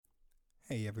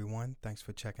Hey everyone, thanks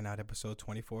for checking out episode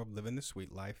 24 of Living the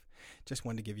Sweet Life. Just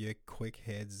wanted to give you a quick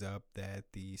heads up that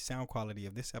the sound quality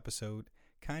of this episode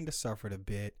kind of suffered a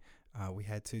bit. We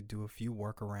had to do a few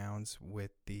workarounds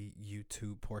with the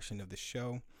YouTube portion of the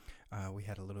show. We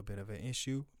had a little bit of an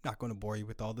issue. Not going to bore you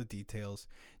with all the details.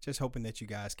 Just hoping that you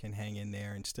guys can hang in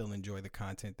there and still enjoy the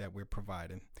content that we're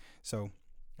providing. So,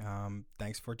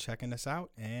 thanks for checking us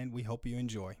out, and we hope you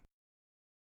enjoy.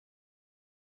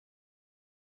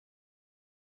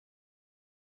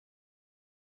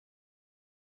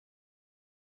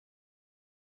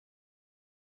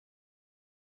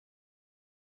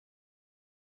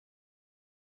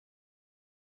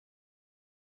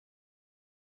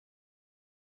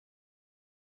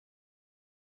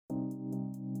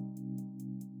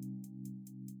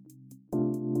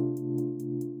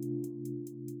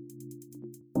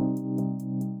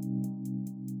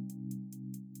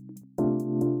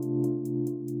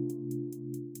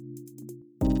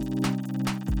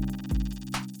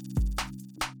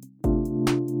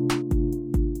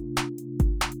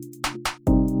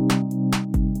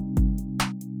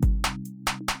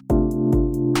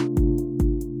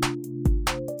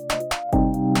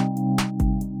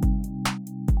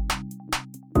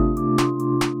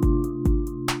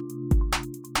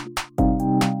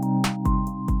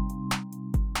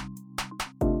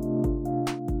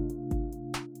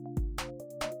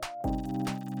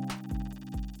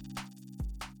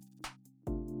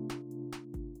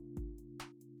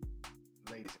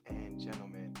 Ladies and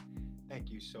gentlemen,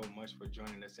 thank you so much for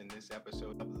joining us in this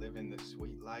episode of Living the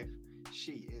Sweet Life.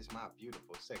 She is my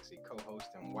beautiful, sexy co host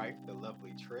and wife, the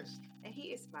lovely Trist. And he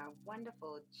is my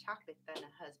wonderful chocolate thunder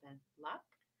husband, Luck.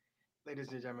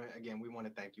 Ladies and gentlemen, again, we want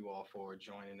to thank you all for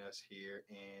joining us here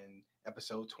in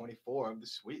episode 24 of The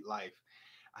Sweet Life.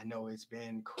 I know it's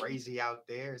been crazy out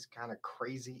there. It's kind of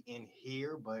crazy in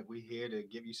here, but we're here to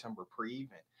give you some reprieve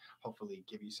and hopefully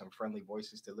give you some friendly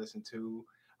voices to listen to.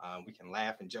 We can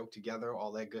laugh and joke together,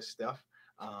 all that good stuff.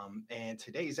 And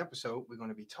today's episode, we're going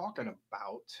to be talking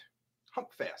about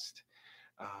Hump Fest.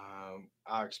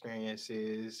 Our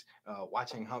experiences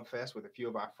watching Hump Fest with a few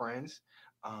of our friends,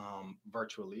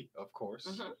 virtually, of course,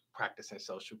 hmm practicing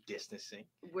social distancing.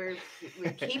 We're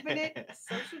we're keeping it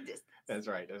social distance. That's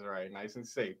right. That's right. Nice and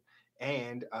safe.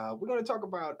 And we're going to talk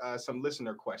about some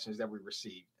listener questions that we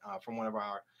received from one of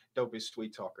our dopest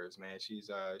sweet talkers. Man, she's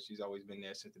always been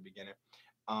there since the beginning.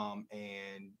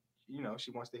 And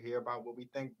she wants to hear about what we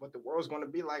think, what the world's going to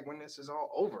be like when this is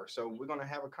all over. So we're going to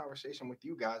have a conversation with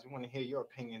you guys. We want to hear your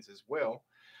opinions as well.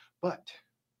 But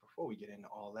before we get into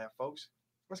all that, folks,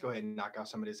 let's go ahead and knock out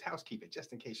some of this housekeeping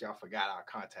just in case y'all forgot our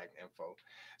contact info.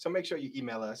 So make sure you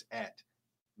email us at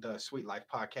the Sweet Life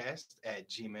Podcast at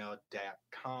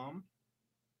gmail.com.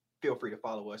 Feel free to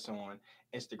follow us on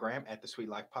Instagram at the Sweet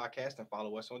Life Podcast and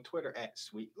follow us on Twitter at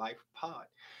Sweet Life Pod.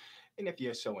 And if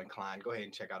you're so inclined, go ahead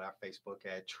and check out our Facebook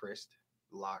at Trist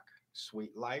Lock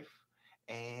Sweet Life.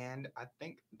 And I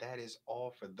think that is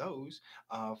all for those.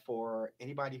 For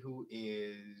anybody who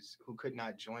could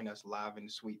not join us live in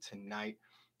the suite tonight,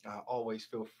 always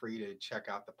feel free to check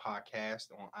out the podcast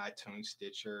on iTunes,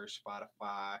 Stitcher,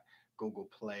 Spotify, Google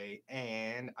Play,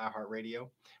 and iHeartRadio.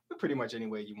 But pretty much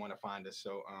anywhere you want to find us.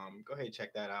 So go ahead and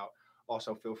check that out.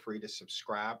 Also, feel free to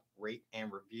subscribe, rate,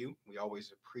 and review. We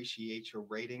always appreciate your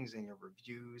ratings and your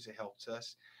reviews. It helps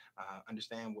us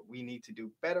understand what we need to do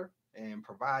better and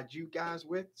provide you guys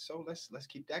with. So let's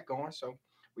keep that going. So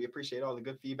we appreciate all the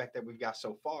good feedback that we've got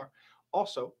so far.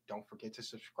 Also, don't forget to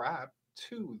subscribe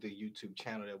to the YouTube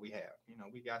channel that we have.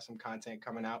 We got some content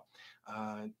coming out.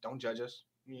 Don't judge us.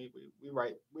 We're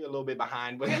a little bit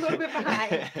behind with, We're a little bit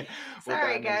behind. with our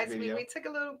Sorry, next guys. We, video. we took a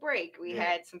little break. We Yeah,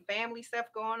 had some family stuff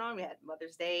going on. We had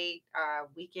Mother's Day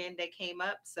weekend that came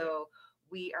up. yeah, So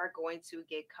we are going to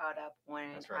get caught up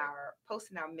on that's right. our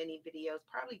posting our mini videos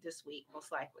probably this week,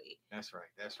 most likely. That's right.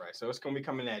 That's right. So it's gonna be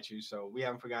coming at you. So we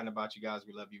haven't forgotten about you guys.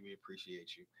 We love you. We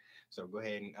appreciate you. So go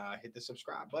ahead and hit the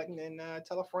subscribe button and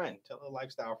tell a friend, tell a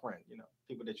lifestyle friend.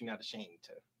 People that you're not ashamed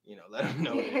to. Let them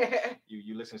know that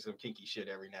you listen to some kinky shit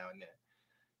every now and then.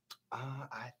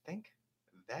 I think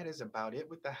that is about it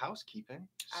with the housekeeping.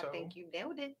 I So think you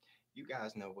nailed it. you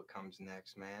guys know what comes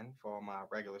next, man. For all my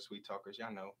regular sweet talkers,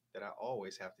 y'all know that I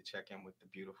always have to check in with the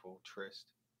beautiful Trist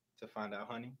to find out,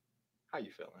 honey, how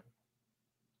you feeling?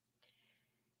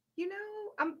 You know,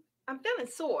 I'm feeling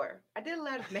sore. I did a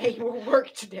lot of manual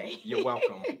work today. You're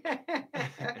welcome.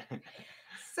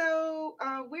 So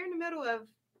we're in the middle of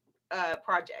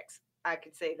projects. I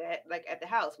could say that, like at the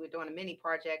house, we're doing a mini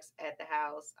projects at the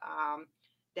house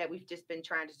that we've just been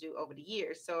trying to do over the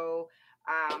years. So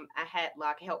I had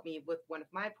Locke help me with one of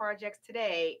my projects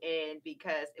today, and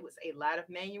because it was a lot of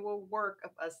manual work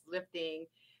of us lifting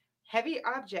heavy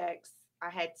objects, I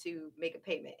had to make a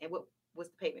payment. And what was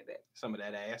the payment Some of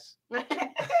that ass. bit?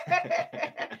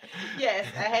 Yes,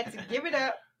 I had to give it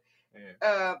up.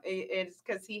 Yeah. It's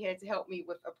because he had to help me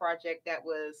with a project that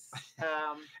was,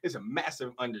 It's a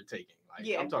massive undertaking. Like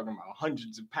yeah, I'm talking about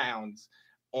hundreds of pounds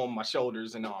on my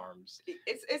shoulders and arms.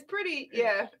 it's pretty,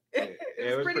 Yeah. yeah, Yeah,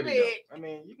 it's it was pretty pretty dope. big. I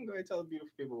mean, you can go ahead and tell the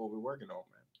beautiful people what we're working on,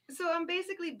 man. So I'm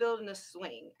basically building a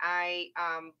swing. I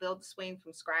built the swing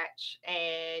from scratch,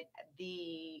 and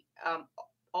the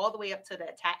all the way up to the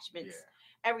attachments,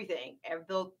 Yeah. everything. I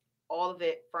built all of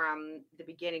it from the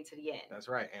beginning to the end. That's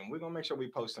right. And we're gonna make sure we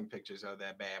post some pictures of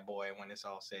that bad boy when it's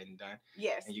all said and done.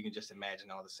 Yes. And you can just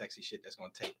imagine all the sexy shit that's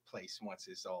gonna take place once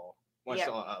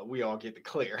Yep. we all get the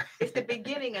clear. It's the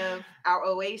beginning of our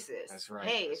oasis. That's right,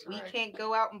 Hey, that's if we right. can't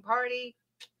go out and party,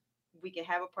 we can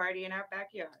have a party in our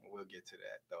backyard. We'll get to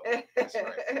that though. That's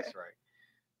right. That's right.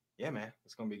 Yeah, man,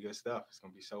 it's gonna be good stuff. It's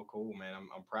gonna be so cool, man.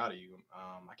 I'm proud of you.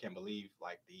 I can't believe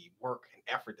like the work and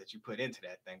effort that you put into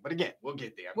that thing. But again, we'll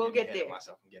get there. We'll getting get ahead of there.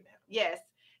 myself. I'm getting ahead. Yes.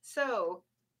 So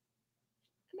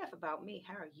enough about me.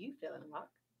 How are you feeling, Locke?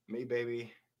 Me,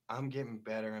 baby, I'm getting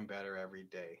better and better every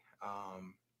day.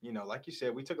 Like you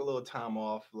said, we took a little time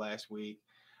off last week,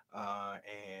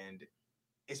 and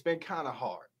it's been kind of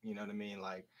hard. You know what I mean?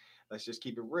 Like, let's just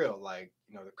keep it real. Like,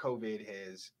 the COVID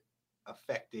has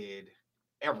affected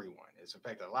everyone. It's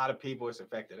affected a lot of people. It's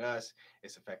affected us.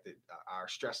 It's affected our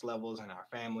stress levels and our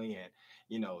family. And,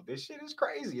 this shit is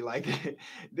crazy. Like,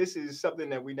 this is something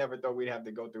that we never thought we'd have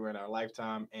to go through in our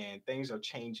lifetime. And things are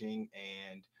changing.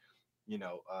 And,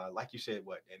 like you said,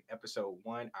 what in episode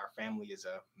 1, our family is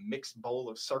a mixed bowl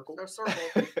of circle. Or circle.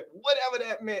 Whatever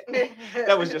that meant.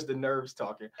 That was just the nerves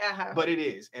talking. Uh-huh. But it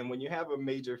is. And when you have a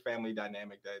major family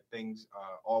dynamic that things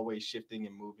are always shifting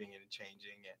and moving and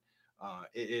changing, and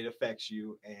it affects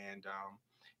you. And,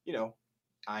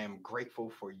 I am grateful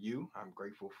for you. I'm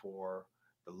grateful for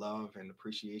the love and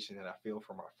appreciation that I feel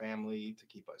from our family to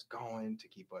keep us going, to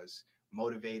keep us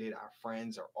motivated. Our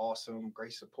friends are awesome,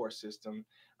 great support system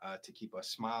to keep us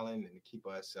smiling and to keep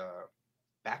us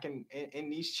back in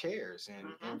these chairs and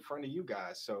in front of you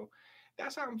guys. So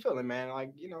that's how I'm feeling, man.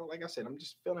 Like, like I said, I'm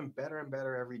just feeling better and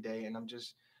better every day. And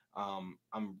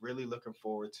I'm really looking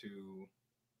forward to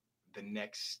the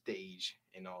next stage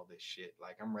in all this shit.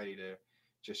 Like, I'm ready to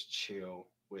just chill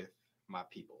with my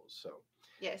people. So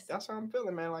Yes. that's how I'm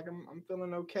feeling, man. Like, I'm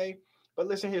feeling okay. But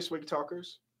listen here, Swig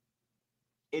Talkers.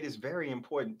 It is very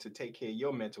important to take care of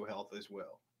your mental health as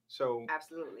well. So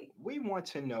Absolutely. we want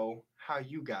to know how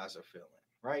you guys are feeling,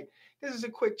 right? This is a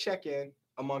quick check-in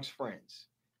amongst friends.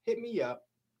 Hit me up,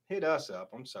 hit us up.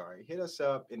 I'm sorry, hit us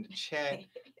up in the chat.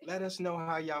 Let us know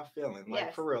how y'all feeling. Like,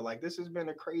 Yes. for real, like, this has been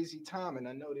a crazy time, and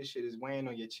I know this shit is weighing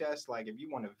on your chest. Like, if you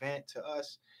want to vent to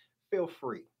us, feel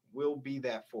free. We'll be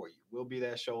that for you. We'll be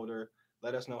that shoulder.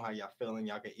 Let us know how y'all feeling.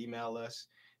 Y'all can email us.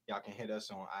 Y'all can hit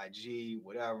us on IG,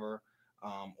 whatever.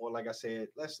 Or like I said,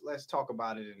 let's talk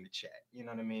about it in the chat. You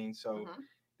know what I mean? So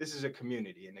this is a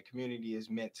community, and the community is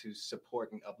meant to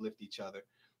support and uplift each other.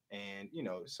 And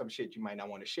some shit you might not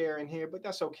want to share in here, but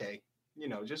that's okay.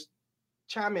 Just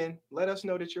chime in. Let us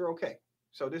know that you're okay.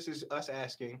 So this is us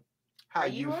asking, how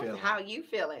you feeling? How you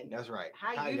feeling? That's right.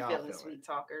 How you feeling, sweet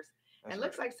talkers? That's and it right.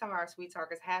 looks like some of our sweet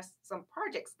talkers have some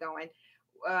projects going.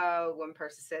 One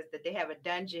person says that they have a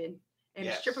dungeon and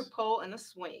a stripper pole and a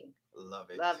swing.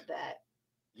 Love it. Love that.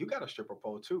 You got a stripper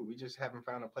pole too. We just haven't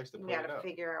found a place to put We it gotta up.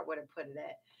 figure out where to put it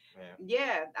at. Yeah.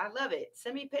 Yeah, I love it.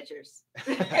 Send me pictures.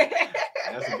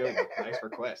 That's a good one. Nice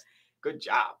request. Good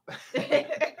job.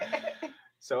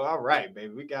 So, all right,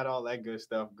 baby. We got all that good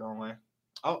stuff going.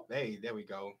 Oh, hey, there we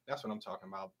go. That's what I'm talking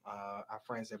about. Our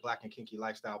friends at Black and Kinky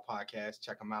Lifestyle Podcast.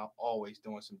 Check them out. Always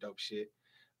doing some dope shit.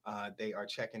 They are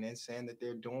checking in, saying that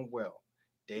they're doing well.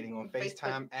 Dating on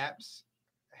FaceTime apps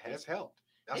has helped.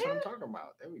 That's what I'm talking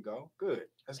about. There we go. Good.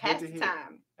 That's good to hear.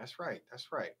 Time. That's right. That's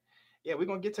right. Yeah, we're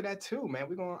gonna get to that too, man.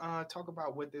 We're gonna talk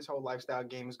about what this whole lifestyle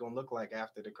game is gonna look like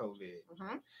after the COVID,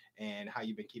 and how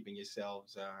you've been keeping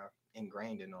yourselves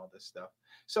ingrained in all this stuff.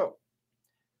 So,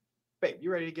 babe,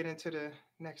 you ready to get into the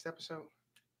next episode?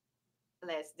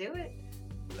 Let's do it.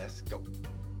 Let's go.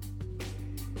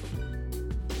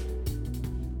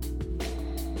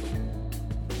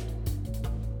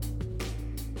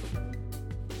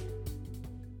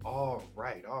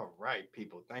 All right,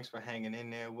 people. Thanks for hanging in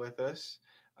there with us.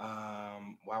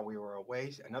 While we were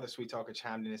away, another sweet talker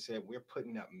chimed in and said, "We're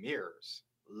putting up mirrors.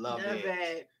 Love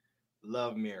it.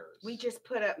 love mirrors. We just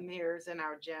put up mirrors in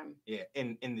our gym. Yeah,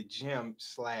 in the gym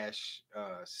slash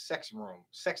sex room.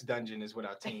 Sex dungeon is what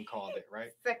our team called it,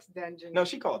 right? Sex dungeon. No,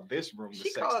 she called this room the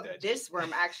She sex called dungeon. this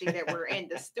room actually that we're in.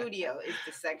 The studio is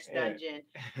the sex Yeah. dungeon.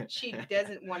 She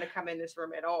doesn't want to come in this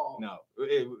room at all. No,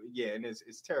 yeah, and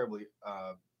it's terribly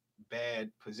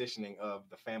bad positioning of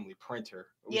the family printer.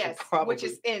 Yes, which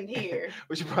is in here.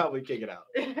 We should probably kick it out.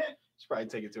 Should probably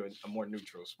take it to a more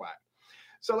neutral spot.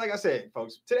 So, like I said,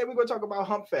 folks, today we're going to talk about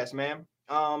Hump Fest, man.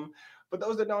 For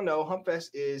those that don't know, Hump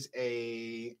Fest is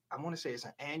I want to say it's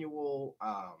an annual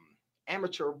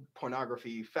amateur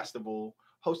pornography festival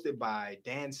hosted by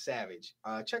Dan Savage.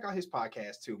 Check out his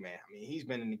podcast too, man. I mean, he's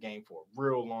been in the game for a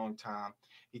real long time.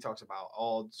 He talks about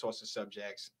all sorts of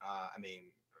subjects. I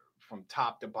mean, from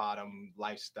top to bottom,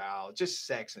 lifestyle, just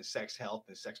sex and sex health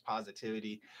and sex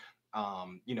positivity.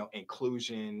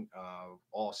 Inclusion of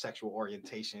all sexual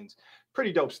orientations.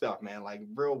 Pretty dope stuff, man. Like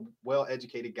real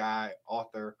well-educated guy,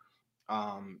 author.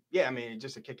 I mean,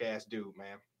 just a kick-ass dude,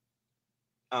 man.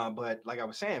 But like I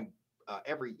was saying,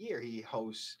 every year he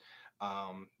hosts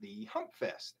the Hump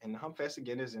Fest. And the Hump Fest,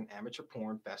 again, is an amateur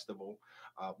porn festival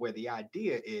where the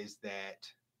idea is that,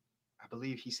 I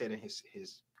believe he said in his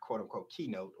quote-unquote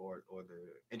keynote or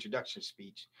the introduction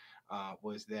speech,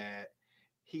 was that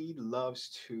he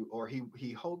loves to, or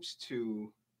he hopes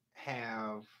to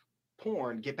have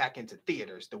porn get back into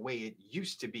theaters the way it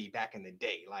used to be back in the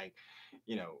day. Like,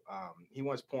 he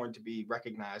wants porn to be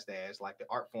recognized as like the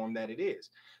art form that it is.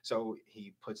 So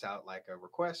he puts out like a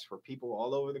request for people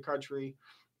all over the country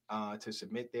to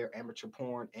submit their amateur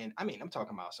porn. And I mean, I'm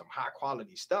talking about some high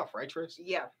quality stuff, right, Tris?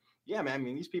 Yeah. Yeah, man. I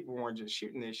mean, these people weren't just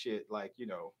shooting this shit like,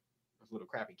 with little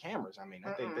crappy cameras. I mean,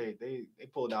 I think they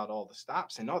pulled out all the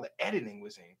stops and all the editing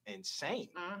was insane.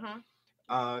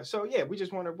 So yeah, we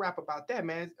just want to rap about that,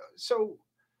 man. So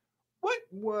what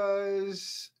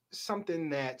was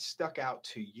something that stuck out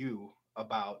to you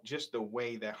about just the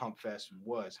way that Hump Fest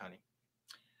was, honey?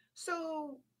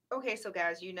 So, okay, so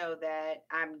guys, you know that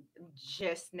I'm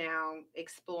just now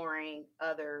exploring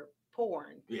other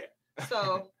porn. Yeah.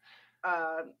 So,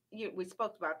 we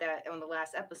spoke about that on the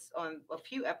last episode, on a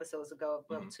few episodes ago,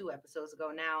 well, 2 episodes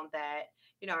ago now, that,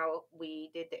 we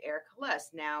did the Erica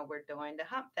Lust. Now we're doing the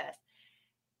Hump Fest.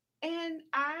 And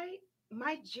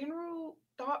my general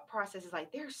thought process is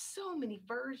like, there's so many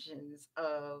versions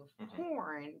of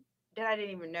porn that I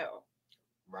didn't even know.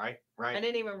 Right. I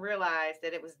didn't even realize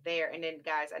that it was there. And then,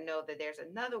 guys, I know that there's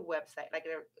another website. Like,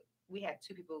 we had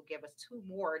 2 people give us 2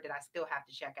 more that I still have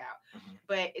to check out.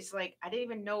 But it's like, I didn't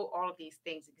even know all of these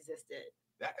things existed.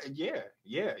 Yeah,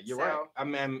 you're right. I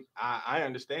mean, I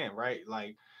understand, right?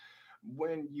 Like,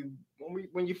 when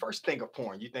you first think of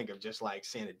porn, you think of just like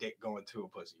seeing a dick going to a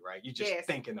pussy, right? You just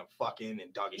thinking of fucking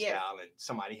and doggy style and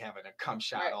somebody having a cum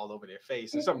shot all over their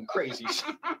face and some crazy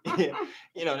shit.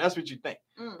 That's what you think.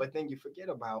 But then you forget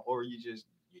about, or you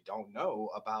don't know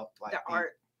about like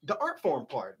the art form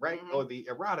part, right? Or the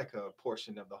erotica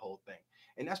portion of the whole thing.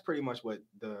 And that's pretty much what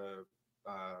the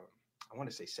I want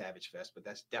to say Savage Fest, but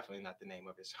that's definitely not the name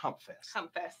of it. It's Hump Fest.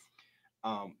 Hump Fest.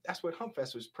 That's what Hump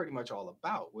Fest was pretty much all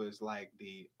about, was like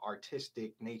the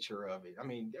artistic nature of it. I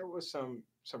mean, there was some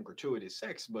gratuitous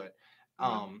sex, but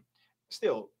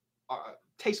still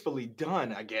tastefully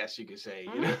done, I guess you could say.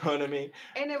 You know what I mean?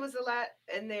 And there was a lot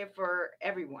in there for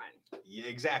everyone. Yeah,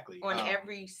 exactly. On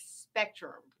every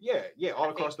spectrum. Yeah, all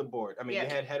across the board. I mean, you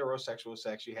had heterosexual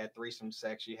sex, you had threesome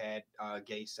sex, you had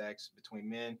gay sex between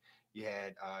men, you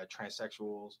had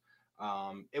transsexuals.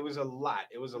 It was a lot.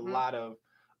 It was a lot of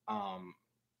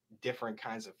different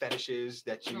kinds of fetishes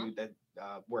that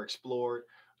were explored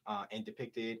and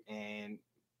depicted and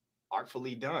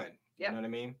artfully done. You know what I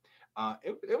mean?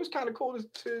 It was kind of cool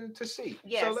to see.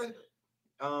 Yes.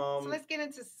 So let's get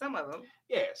into some of them.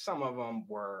 Yeah, some of them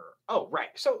were. Oh, right.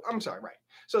 So I'm sorry. Right.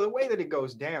 So the way that it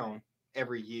goes down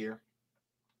every year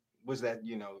was that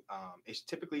it's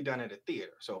typically done at a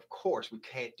theater. So of course we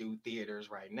can't do theaters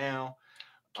right now.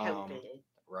 COVID.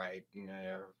 Right.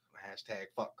 Hashtag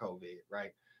fuck COVID,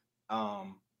 right?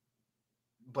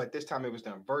 But this time it was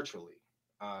done virtually.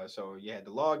 So you had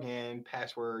to log in,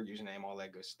 password, username, all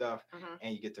that good stuff,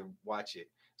 and you get to watch it.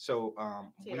 So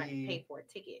you had to pay for a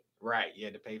ticket. Right. You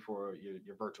had to pay for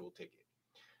your virtual ticket.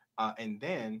 And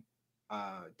then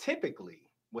typically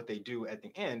what they do at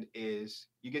the end is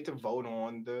you get to vote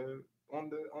on the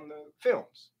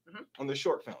films, on the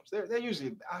short films. They're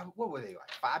usually what were they,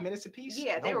 like 5 minutes a piece?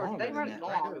 Yeah, they run long.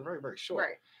 Right? They were very, very short.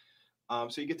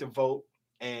 Right. So you get to vote,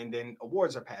 and then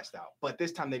awards are passed out. But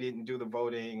this time they didn't do the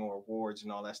voting or awards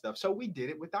and all that stuff. So we did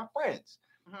it with our friends.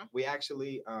 We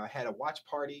actually had a watch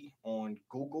party on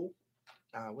Google.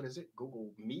 What is it?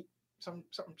 Google Meet. some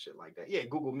shit like that. Yeah,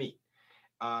 Google Meet.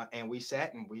 And we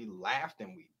sat and we laughed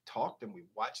and we talked and we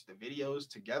watched the videos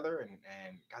together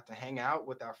and got to hang out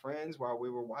with our friends while we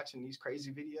were watching these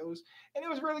crazy videos. And it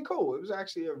was really cool. It was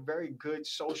actually a very good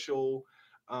social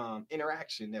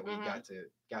interaction that we Mm-hmm.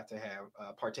 got to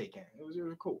have partake in. It was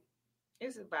cool.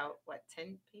 It's about what,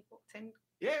 10 people, 10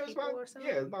 Yeah, it was people about or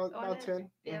something. about On that? 10,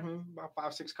 Yeah. about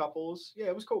 5-6 couples. Yeah,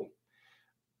 it was cool.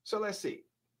 So let's see.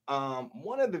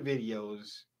 One of the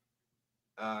videos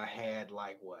had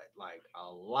like what, like a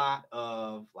lot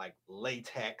of like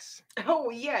latex. Oh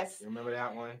yes, You remember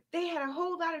that one? they had a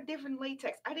whole lot of different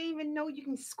latex. I didn't even know you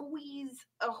can squeeze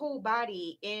a whole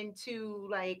body into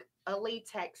like a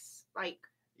latex. Like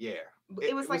Yeah,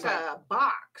 it was like a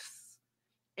box,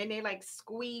 and they like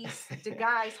squeezed the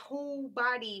guy's whole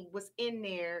body was in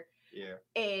there, yeah.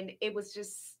 and it was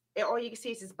just all you can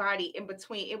see is his body in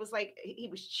between. It was like he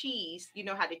was cheese. You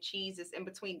know how the cheese is in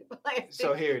between the plastic.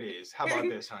 So here it is. How about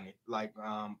this, honey? Like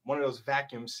one of those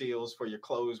vacuum seals for your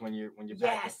clothes when you're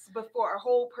yes, but for a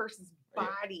whole person's Yeah.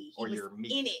 body, Or he was your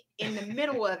meat. in it, in the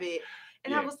middle of it,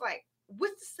 and I Yeah. was like,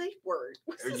 "What's the safe word?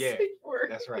 What's the Yeah, safe word?"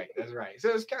 That's right. That's right. So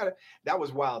it's kind of, that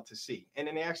was wild to see. And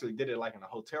then they actually did it like in a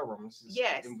hotel room. This is-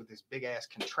 Yes. and with this big ass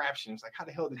contraption. It's like, how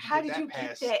the hell did you How get did that you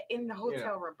past? get that in the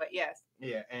hotel room? But yes,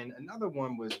 Yeah, and another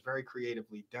one was very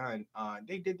creatively done.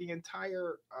 They did the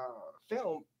entire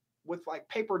film with like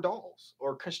paper dolls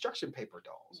or construction paper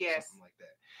dolls, or Yes. something like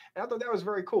that. And I thought that was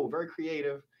very cool, very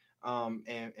creative,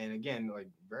 and again like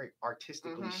very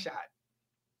artistically Mhm. shot.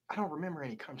 I don't remember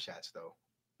any cum shots though.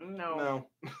 no. No,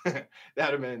 that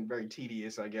would have been very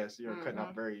tedious, I guess. You're cutting Mhm.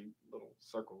 out very little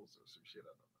circles or some shit. I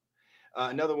don't know.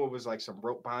 Another one was like some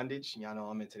rope bondage. Y'all know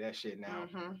I'm into that shit now.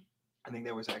 Mhm. I think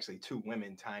there was actually two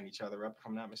women tying each other up, if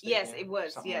I'm not mistaken. Yes, it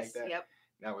was. Something Yes, like that. yep.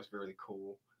 That was really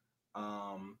cool.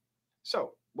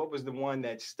 So what was the one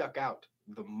that stuck out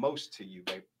the most to you,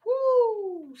 babe?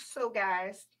 Woo! So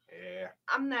guys, Yeah.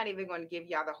 I'm not even going to give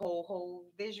y'all the whole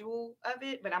visual of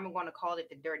it, but I'm going to call it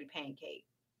the dirty pancake.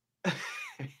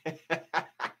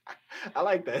 I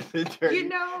like that. The dirty. You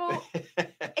know,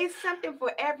 it's something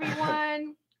for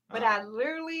everyone, but I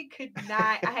literally could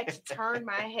not. I had to turn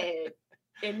my head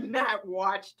and not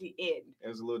watch the end It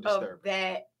was a little of disturbing.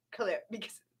 that clip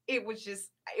because it was,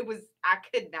 I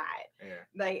could not. Yeah.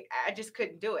 Like, I just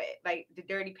couldn't do it. Like, the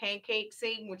dirty pancake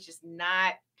scene was just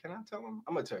not. Can I tell them?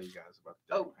 I'm gonna tell you guys about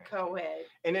the dirty Oh, pancake. go ahead.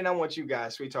 And then I want you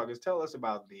guys, sweet talkers, tell us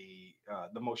about the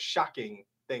most shocking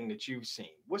thing that you've seen.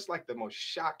 What's like the most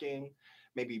shocking,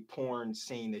 maybe porn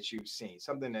scene that you've seen?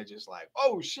 Something that just like,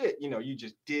 oh shit, you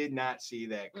just did not see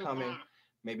that coming. Mhm.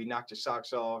 Maybe knocked your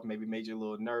socks off. Maybe made you a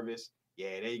little nervous.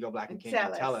 Yeah, there you go, Black and Kinky.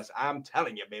 Tell Tell us. us. I'm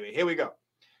telling you, baby. Here we go.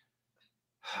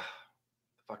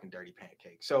 The fucking dirty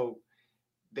pancake. So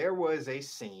there was a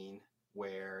scene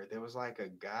where there was like a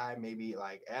guy maybe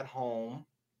like at home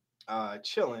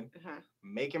chilling, Uh-huh.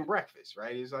 making breakfast,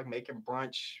 right? He's like making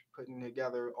brunch, putting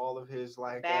together all of his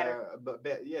like Batter. the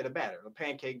batter, the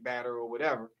pancake batter or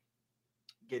whatever,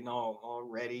 getting all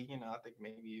ready. I think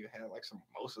maybe you had like some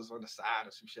mimosas on the side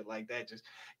or some shit like that, just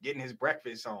getting his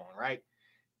breakfast on, right?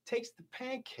 Takes the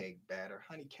pancake batter,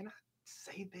 honey. Can I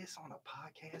say this on a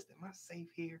podcast? Am I safe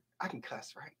here? I can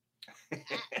cuss, right?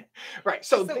 Right.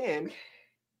 So then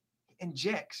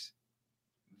injects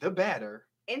the batter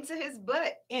into his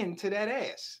butt. into that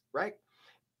ass, right?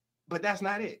 But that's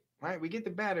not it, right? We get the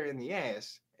batter in the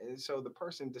ass, and so the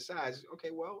person decides, okay,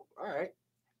 well, all right,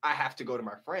 I have to go to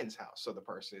my friend's house. So the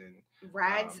person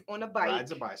Rides on a bike.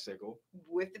 rides a bicycle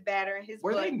with the batter in his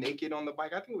Were butt. they naked on the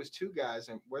bike? I think it was two guys,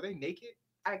 and were they naked?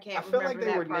 I can't. I feel remember like they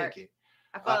that were part. naked.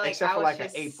 I felt like except I for was like an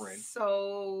just apron.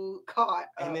 so caught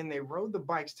up. And then they rode the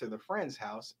bikes to the friend's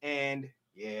house, and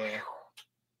yeah,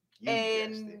 you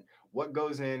And- guessed it. What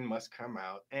goes in must come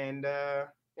out, and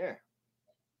yeah,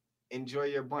 enjoy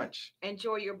your brunch.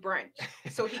 enjoy your brunch.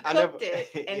 So he I cooked never- it,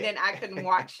 and yeah. then I couldn't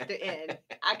watch the end.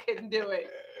 I couldn't do it.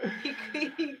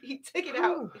 He took it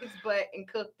out his butt and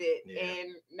cooked it, Yeah.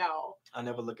 and no, I'll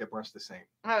never look at brunch the same.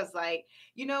 I was like,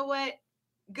 you know what?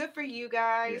 Good for you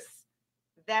guys.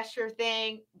 That's your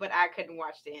thing, but I couldn't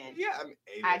watch the end. Yeah, I mean,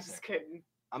 hey, I listen, just couldn't.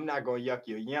 I'm not gonna yuck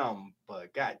your yum,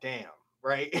 but goddamn,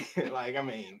 right? Like, I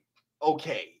mean,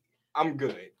 okay, I'm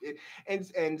good.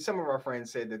 And some of our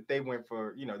friends said that they went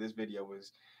for, this video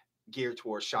was geared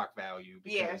towards shock value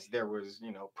because Yeah. there was,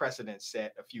 precedent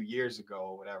set a few years ago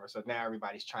or whatever. So now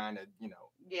everybody's trying to,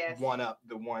 Yes. one up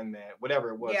the one that whatever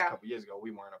it was Yeah. a couple years ago.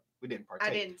 We didn't partake.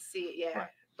 I didn't see it yet, Right.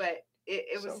 but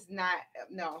it was not.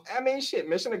 No. I mean, shit,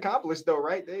 mission accomplished though,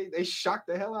 right? They shocked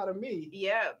the hell out of me.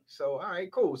 Yeah. So all right,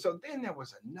 cool. So then there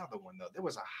was another one though. There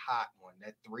was a hot one,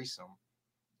 that threesome.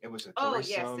 It was a Oh yes,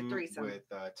 the threesome threesome.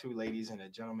 with two ladies and a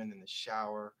gentleman in the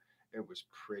shower. It was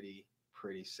pretty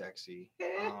sexy.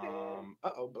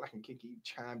 Black and Kiki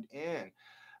chimed in.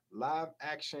 Live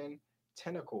action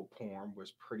tentacle porn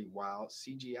was pretty wild.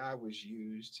 CGI was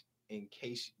used, in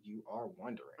case you are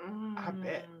wondering. I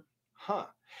bet. Mm, Huh.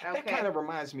 That kind okay. of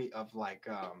reminds me of like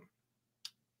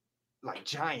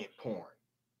giant porn.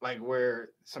 Like where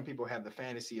some people have the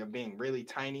fantasy of being really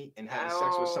tiny and having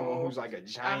sex with someone Oh. who's like a Uh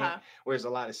giant, huh. where there's a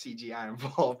lot of CGI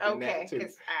involved in that Okay. too.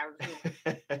 Because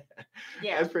I.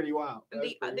 Yeah. That's pretty wild.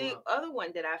 That's pretty The wild. other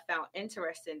one that I found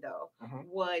interesting though Hmm.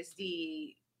 was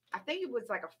the, I think it was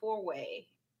like a four-way.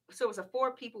 So it was a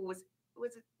four people, was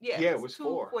it, yeah, it Yeah, it was was two,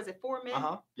 four. was it four Uh men?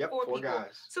 huh. Yep, Four four people.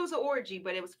 guys. So it was an orgy,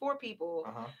 but it was four people.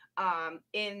 Uh huh.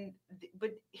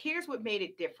 But here's what made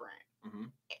it different. Hmm.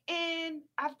 And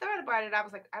I've thought about it. I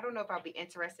was like, I don't know if I'll be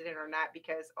interested in it or not,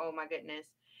 because oh my goodness,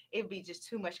 it would be just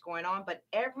too much going on. But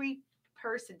every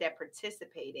person that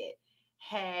participated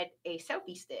had a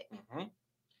selfie stick. Hmm.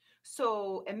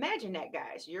 So imagine that,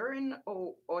 guys. You're in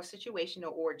a situation,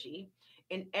 or orgy,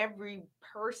 and every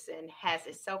person has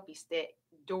a selfie stick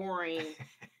during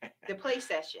the play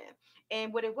session.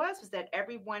 And what it was that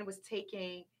everyone was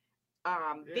taking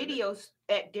Yeah. videos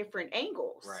at different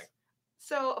angles. Right.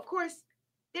 So of course,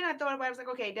 then I thought about it. I was like,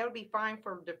 okay, that would be fine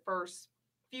for the first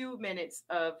few minutes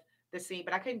of the scene,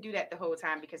 but I couldn't do that the whole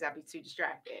time because I'd be too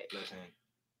distracted. Listen,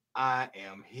 I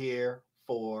am here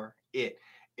for it.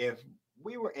 If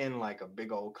we were in like a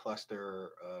big old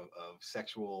cluster of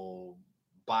sexual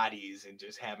bodies and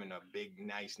just having a big,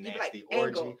 nice, You'd be like, nasty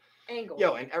orgy, angle, angle,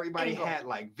 yo, and everybody angle, had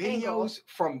like angle. videos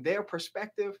from their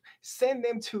perspective, send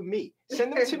them to me.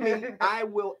 Send them to me. I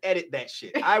will edit that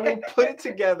shit. I will put it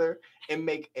together and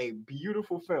make a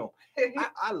beautiful film.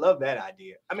 I love that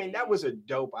idea. I mean, that was a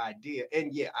dope idea.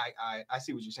 And yeah, I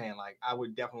see what you're saying. Like, I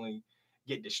would definitely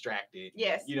get distracted.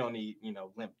 Yes. You don't need,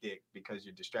 limp dick because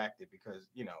you're distracted because,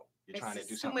 you're It's trying to do just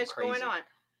too something much crazy. going on.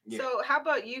 Yeah. So how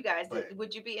about you guys? But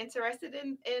Would you be interested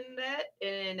in that,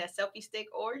 in a selfie stick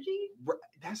orgy?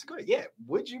 that's good. Yeah.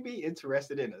 Would you be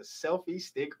interested in a selfie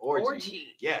stick orgy? Orgy.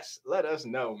 Yes. Let us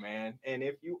know, man. And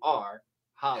if you are,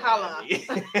 holla Holla. at me.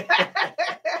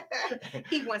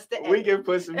 He wants to We edit. can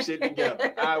put some shit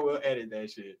together. I will edit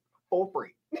that shit for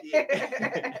free.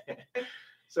 Yeah.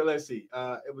 So let's see.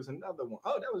 It was another one.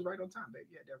 Oh, that was right on time, baby.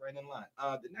 Yeah, that right in line.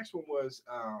 The next one was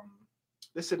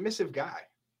the submissive guy.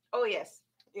 Oh yes.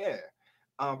 Yeah.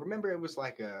 Remember, it was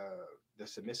like the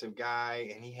submissive guy,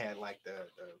 and he had like the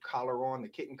collar on, the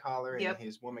kitten collar, and Yep.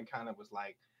 his woman kind of was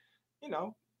like, you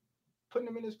know, putting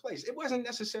him in his place. It wasn't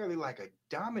necessarily like a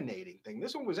dominating thing.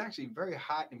 This one was actually very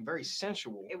hot and very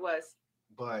sensual, It was.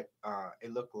 but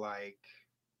it looked like,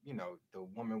 the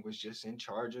woman was just in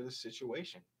charge of the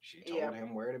situation. She told Yep.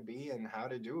 him where to be and how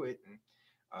to do it,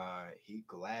 and he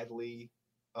gladly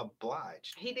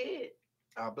obliged. He did.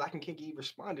 Black and Kinky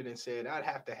responded and said, "I'd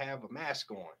have to have a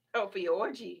mask on." Oh, for your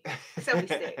orgy. Selfie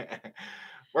stick.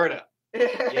 Word up.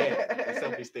 Yeah, a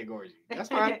selfie stick orgy. That's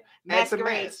fine. Add some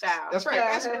Masquerade masks. style. That's right.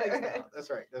 Masquerade style. That's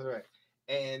right. That's right.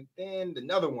 And then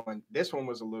another one. This one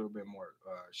was a little bit more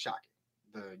shocking.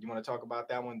 You want to talk about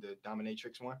that one, the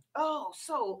dominatrix one? Oh,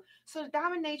 so the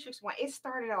dominatrix one, it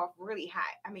started off really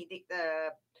hot. I mean,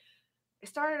 it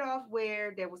started off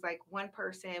where there was like one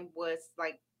person was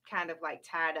like kind of like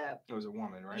tied up. It was a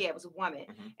woman, right? Yeah, it was a woman.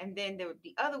 Hmm. And then the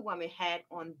other woman had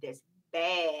on this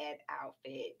bad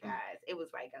outfit, Mm. guys. It was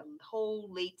like a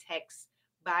whole latex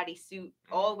bodysuit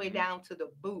all the way Mhm. down to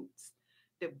the boots.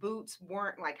 The boots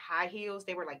weren't like high heels,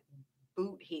 they were like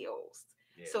boot heels.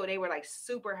 Yeah. So they were like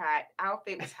super hot.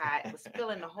 Outfit was hot. It was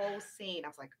filling the whole scene. I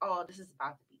was like, oh, this is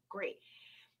about to be great.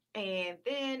 And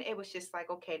then it was just like,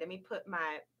 okay, let me put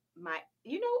my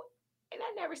and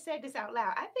I never said this out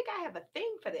loud. I think I have a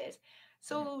thing for this.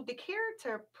 So the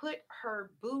character put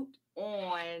her boot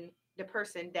on the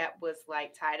person that was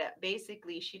like tied up.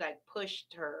 Basically, she like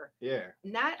pushed her, Yeah.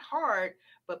 not hard,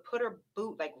 but put her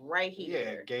boot like right Yeah.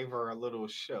 here. Gave her a little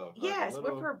shove. Yes, like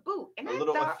with her boot. And a I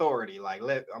little thought, authority. Like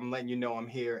I'm letting you know I'm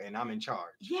here and I'm in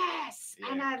charge. yes,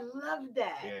 and Yeah. I loved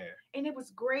that. Yeah. And it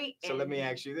was great. So let me and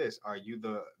ask you this: Are you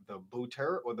the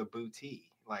booter or the bootee?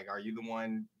 Like, are you the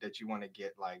one that you want to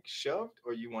get like shoved,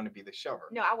 or you want to be the shover?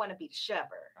 no, I want to be the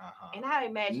shover. Uh-huh. And I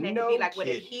imagine it to No be like with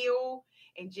a kidding. heel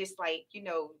and just like,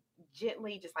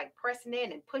 gently just like pressing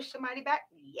in and push somebody back.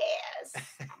 Yes.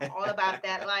 I'm all about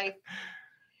that life.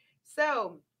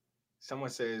 So Someone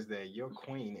says that your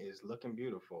queen is looking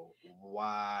beautiful.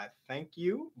 Why? Thank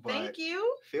you, but thank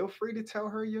you. feel free to tell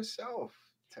her yourself.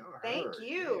 Tell her. Thank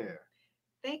you. Yeah.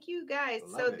 Thank you guys.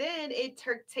 Love so it. then it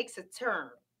takes a turn.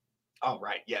 Oh,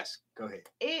 right. Yes. Go ahead.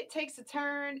 It takes a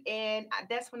turn, and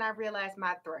that's when I realized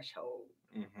my threshold.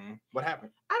 What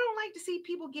happened? I don't like to see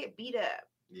people get beat up.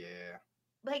 Yeah.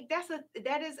 Like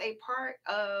that is a part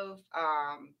of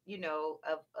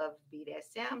of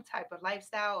BDSM type of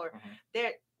lifestyle, or Hmm.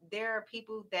 there there are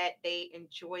people that they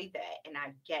enjoy that, and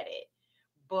I get it,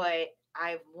 but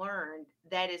I've learned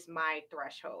that is my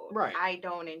threshold. Right. I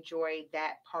don't enjoy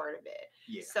that part of it.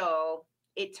 Yeah. So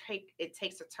it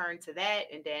takes a turn to that,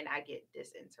 and then I get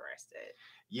disinterested.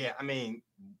 Yeah. I mean,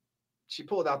 she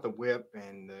pulled out the whip,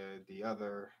 and the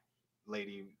other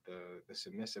lady, the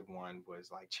submissive one, was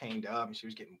like chained up, and she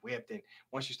was getting whipped. And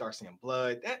once you start seeing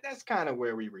blood, that's kind of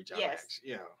where we reach our Yes.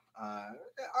 max.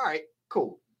 All right,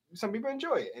 cool. Some people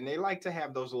enjoy it, and they like to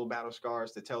have those little battle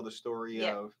scars to tell the story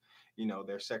Yep. of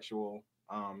their sexual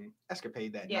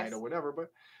escapade that night or Yes. whatever.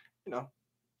 But you know,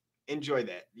 enjoy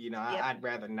that. Yep. I'd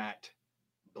rather not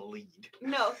bleed.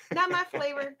 No, not my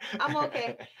flavor. I'm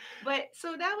okay. But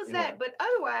so that was Yeah. that. But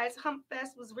otherwise, Hump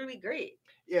Fest was really great.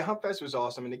 Yeah, Humpfest was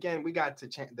awesome, and again, we got the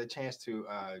chance to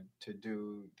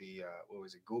do the what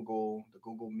was it, the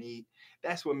Google Meet.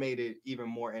 That's what made it even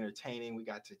more entertaining. We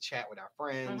got to chat with our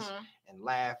friends Hmm. and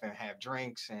laugh and have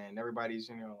drinks, and everybody's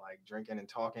like drinking and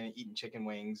talking, and eating chicken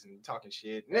wings and talking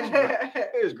shit. And it was great.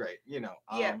 It was great.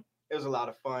 Yeah. It was a lot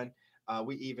of fun.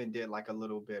 We even did like a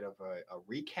little bit of a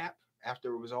recap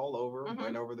after it was all over. Hmm.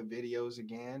 Went over the videos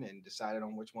again and decided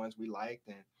on which ones we liked,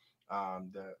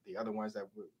 and the other ones that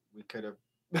we could have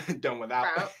done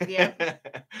without. Proud. Yeah.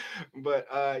 But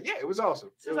yeah, it was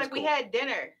awesome. So It it's was like we cool. had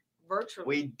dinner We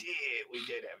virtually. did. We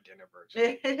did have dinner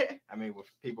virtually. I mean, with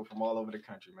people from all over the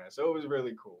country, man. So it was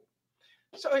really cool.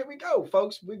 So here we go,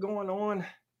 folks. We're going on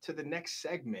to the next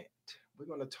segment. We're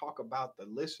going to talk about the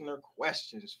listener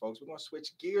questions, folks. We're going to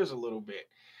switch gears a little bit.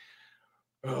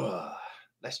 Ugh.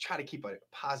 Let's try to keep a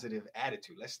positive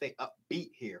attitude. Let's stay upbeat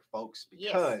here, folks,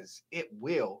 Yes. because it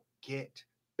will get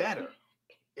better.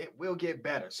 It will get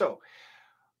better. So,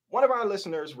 one of our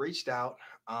listeners reached out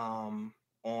on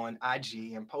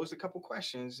IG and posed a couple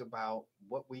questions about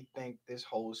what we think this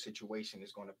whole situation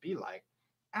is going to be like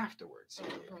afterwards. And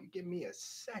if Mhm. you give me a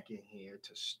second here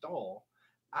to stall,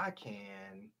 I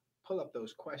can pull up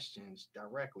those questions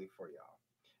directly for y'all.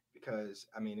 Because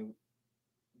I mean,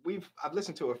 I've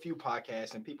listened to a few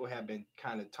podcasts and people have been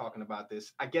kind of talking about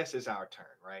this. I guess it's our turn,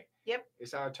 right? Yep.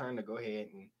 It's our turn to go ahead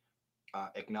and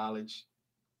acknowledge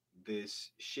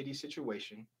this shitty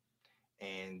situation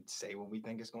and say what we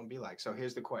think it's going to be like. So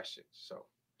here's the question. So,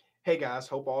 hey guys,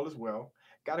 hope all is well.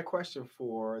 Got a question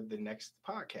for the next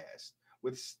podcast.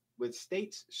 With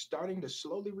states starting to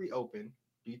slowly reopen,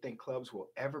 do you think clubs will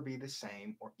ever be the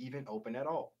same or even open at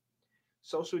all?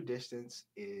 Social distance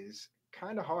is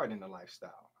kind of hard in the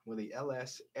lifestyle. Will the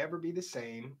LS ever be the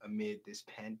same amid this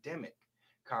pandemic?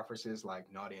 Conferences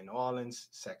like Naughty in New Orleans,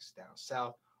 Sex Down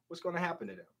South, what's going to happen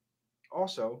to them?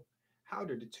 Also, how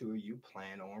do the two of you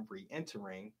plan on re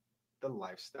entering the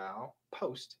lifestyle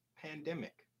post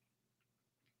pandemic?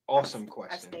 Awesome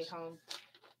I stay questions. home.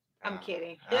 I'm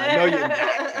kidding. I know you're not.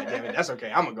 God damn it. That's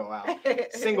okay. I'm going to go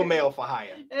out. Single male for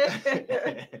hire.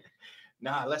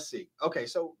 Nah, let's see. Okay,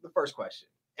 so the first question.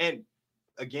 And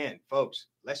again, folks,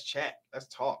 let's chat. Let's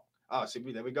talk. Oh, see,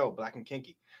 there we go. Black and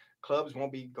Kinky. Clubs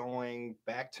won't be going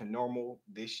back to normal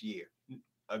this year.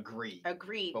 Agreed.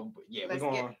 Agreed. But yeah, we're Let's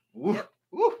going. get. Woo, Yep.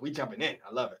 woo, we jumping in.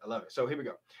 I love it. I love it. So here we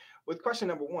go. With question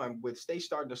number one, with states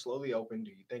starting to slowly open,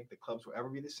 do you think the clubs will ever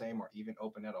be the same or even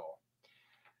open at all?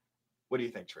 What do you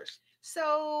think, Trish?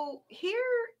 So here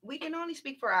we can only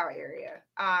speak for our area.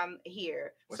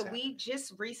 Here. What's So we happening?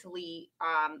 just recently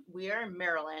we are in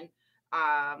Maryland.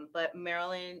 But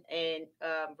Maryland and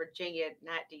Virginia,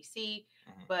 not DC,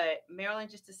 Mhm. but Maryland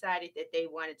just decided that they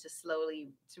wanted to slowly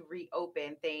to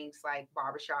reopen things like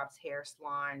barbershops, hair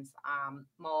salons,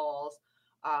 malls,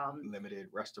 um, Limited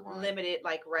restaurant limited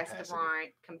like capacity. restaurant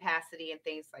capacity and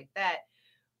things like that.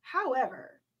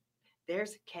 However,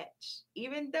 there's a catch.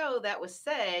 Even though that was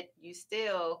said, you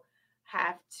still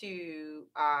have to.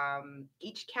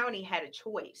 Each county had a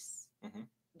choice. Mhm.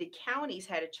 The counties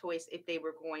had a choice if they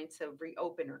were going to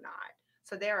reopen or not.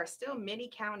 So there are still many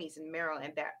counties in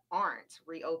Maryland that aren't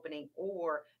reopening,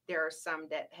 or there are some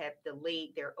that have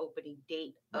delayed their opening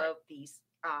date Right. of these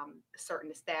certain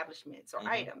establishments or Mhm.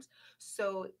 items.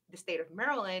 So the state of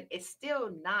Maryland is still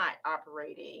not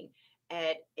operating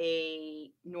at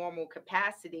a normal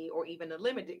capacity or even a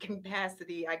limited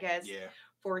capacity, I guess, Yeah.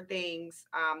 for things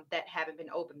that haven't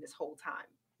been open this whole time.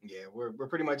 Yeah, we're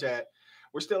pretty much at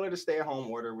we're still at a stay at home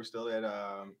order. We're still at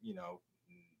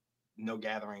no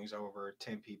gatherings over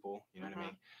 10 people, you know what I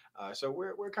Hmm. mean? So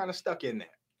we're kind of stuck in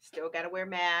that. Still got to wear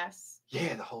masks.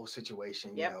 Yeah, the whole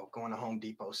situation, Yep. going to Home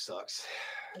Depot sucks.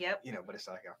 Yep. But it's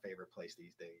like our favorite place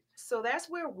these days. So that's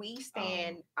where we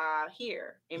stand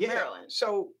here in Yeah. Maryland.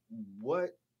 So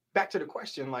what? Back to the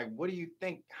question, like, what do you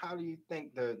think? How do you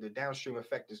think the downstream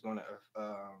effect is going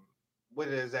to? What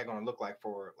is that going to look like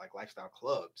for like lifestyle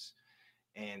clubs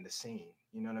and the scene?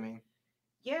 You know what I mean?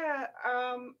 Yeah.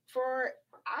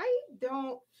 I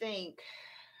don't think.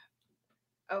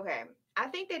 Okay. I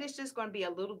think that it's just going to be a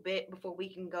little bit before we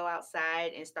can go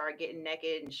outside and start getting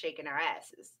naked and shaking our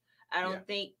asses. I Yeah. don't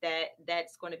think that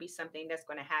that's going to be something that's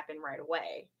going to happen right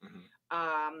away.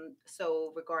 Hmm.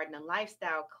 So regarding the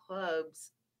lifestyle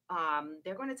clubs,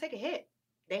 they're going to take a hit.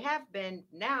 They have been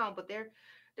now, but they're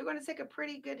going to take a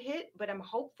pretty good hit. But I'm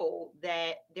hopeful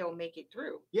that they'll make it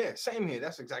through. Yeah, same here.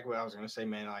 That's exactly what I was going to say,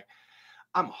 man. Like,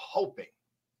 I'm hoping.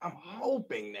 I'm Mhm.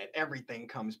 hoping that everything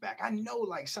comes back. I know,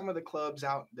 like some of the clubs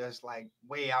out there's like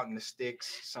way out in the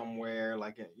sticks somewhere,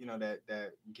 like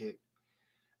that get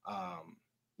um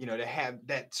that have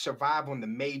that survive on the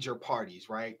major parties,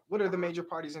 right? What are the major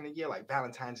parties in the year? Like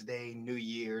Valentine's Day, New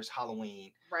Year's,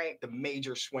 Halloween, Right. the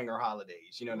major swinger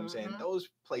holidays. You know what I'm saying? Mhm. Those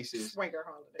places, Swinger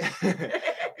holiday.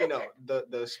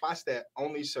 the spots that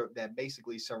only that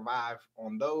basically survive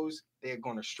on those, they're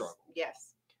going to struggle.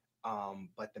 Yes.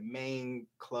 But the main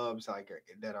clubs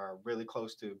that are really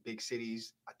close to big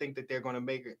cities, I think that they're going to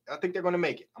make it. I think they're going to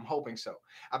make it. I'm hoping so.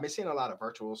 I've been seeing a lot of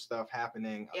virtual stuff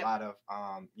happening. Yep. A lot of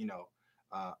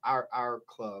our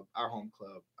club, our home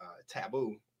club,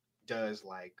 Taboo, does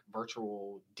like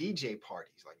virtual DJ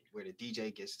parties, like where the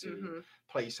DJ gets to Mhm.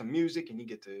 play some music and you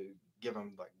get to give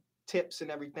them like tips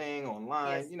and everything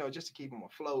online. Yes. Just to keep them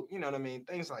afloat. You know what I mean?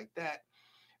 Things like that.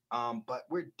 But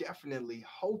we're definitely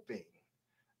hoping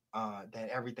that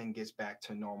everything gets back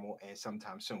to normal and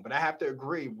sometime soon. But I have to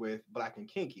agree with Black and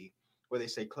Kinky, where they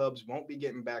say clubs won't be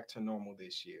getting back to normal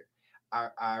this year.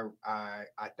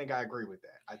 I think I agree with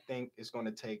that. I think it's going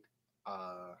to take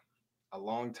a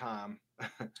long time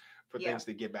for Yeah. things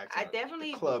to get back to I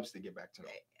definitely the clubs to get back to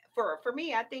normal. For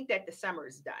me, I think that the summer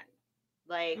is done.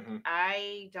 Like Mm-hmm.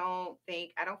 I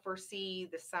don't foresee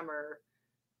the summer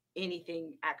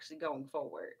anything actually going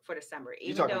forward for the summer.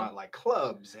 You're Even talking though about like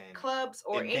clubs and clubs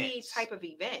or any events. type of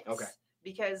events. Okay.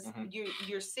 Because Mhm.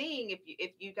 you're seeing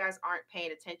if you guys aren't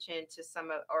paying attention to some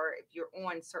of, or if you're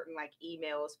on certain like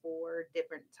emails for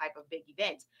different type of big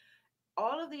events,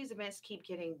 all of these events keep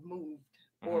getting moved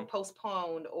or Mhm.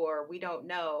 postponed, or we don't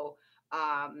know,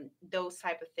 those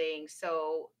type of things.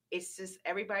 So it's just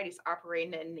everybody's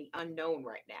operating in the unknown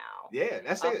right now Yeah,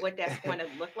 that's of it. what that's going to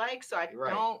look like. So I Right.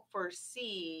 don't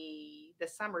foresee the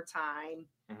summertime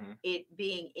Mhm. it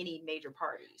being any major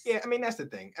parties. Yeah, I mean that's the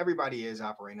thing. Everybody is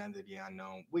operating under the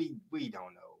unknown. We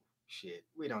don't know shit.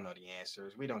 We don't know the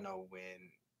answers. We don't know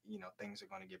when things are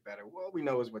going to get better. What we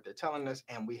know is what they're telling us,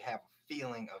 and we have a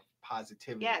feeling of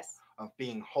positivity, Yes. of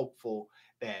being hopeful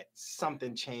that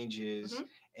something changes Mhm.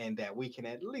 and that we can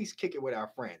at least kick it with our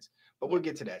friends. But Yep. we'll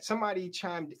get to that. Somebody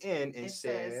chimed in and It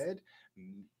says, said,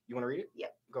 "You want to read it?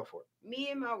 Yep. Go for it." Me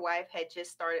and my wife had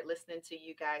just started listening to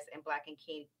you guys in Black and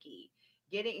Kinky,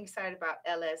 getting excited about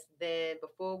LS. Then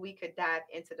before we could dive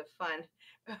into the fun,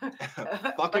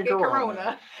 Fucking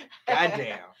Corona.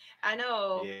 Goddamn. I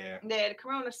know. Yeah. Yeah, the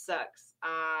Corona sucks.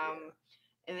 Yeah.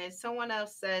 And then someone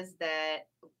else says that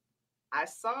I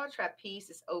saw Trapeze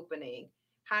is opening.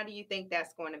 How do you think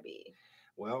that's going to be?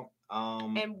 Well,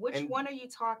 and which one are you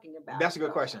talking about? That's a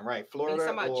good question, right? Florida are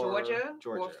you talking about or Georgia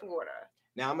Georgia? or Florida?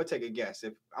 Now I'm gonna take a guess.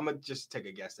 If I'm gonna just take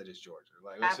a guess that it's Georgia.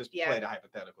 Like let's just play the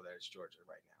hypothetical that it's Georgia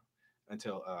right now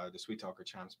until the sweet talker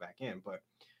chimes back in. But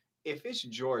if it's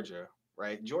Georgia,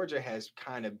 right? Georgia has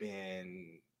kind of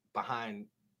been behind,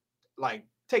 like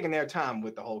taking their time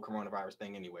with the whole coronavirus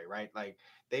thing anyway, right? Like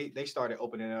they started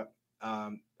opening up.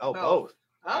 Both.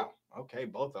 Wow. Okay,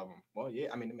 both of them. Well, yeah.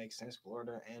 I mean, it makes sense.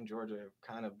 Florida and Georgia have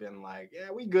kind of been like,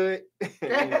 yeah, we good.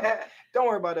 Don't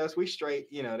worry about us. We straight.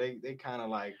 They kind of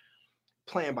like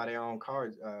playing by their own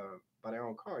cards.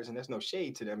 And there's no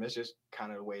shade to them. It's just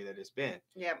kind of the way that it's been.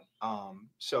 Yeah.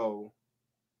 So,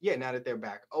 yeah. Now that they're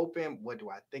back open, what do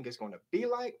I think it's going to be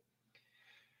like?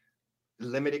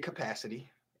 Limited capacity.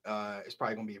 It's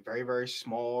probably going to be a very, very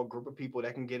small group of people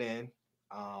that can get in.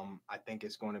 I think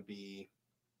it's going to be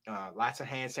lots of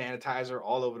hand sanitizer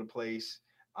all over the place.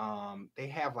 They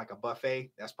have like a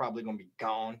buffet that's probably going to be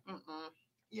gone. Mm-mm.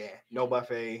 Yeah, no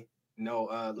buffet, no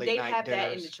late they night have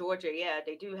dinners. That in Georgia. Yeah,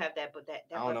 they do have that, but that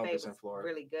buffet was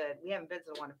really good. We haven't been to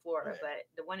the one in Florida, but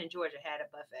the one in Georgia had a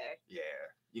buffet. Yeah,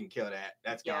 you can kill that.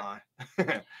 That's gone.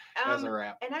 That's a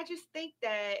wrap. And I just think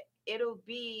that it'll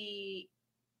be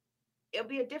it'll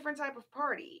be a different type of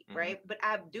party, right? But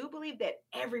I do believe that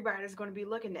everybody's going to be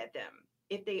looking at them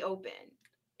if they open.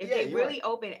 If Yeah, they you're really right.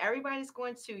 open, everybody's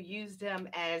going to use them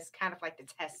as kind of like the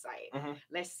test site. Hmm.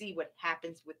 Let's see what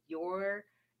happens with your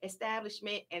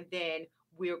establishment, and then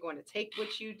we're going to take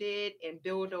what you did and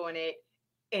build on it,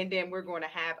 and then we're going to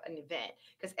have an event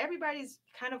because everybody's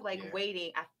kind of like Yeah.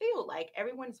 waiting. I feel like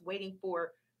everyone's waiting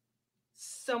for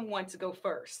someone to go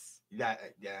first Yeah.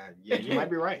 You might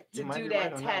be right. You to might do be right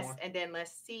that on that test, one. and then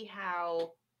let's see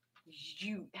how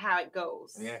it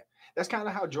goes. Yeah, that's kind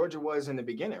of how Georgia was in the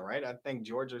beginning, right? I think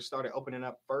Georgia started opening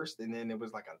up first, and then it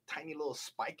was like a tiny little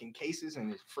spike in cases,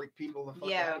 and it freaked people the fuck out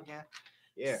Yeah. again.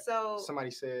 Yeah. So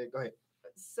Somebody said, "Go ahead."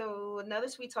 so another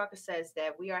sweet talker says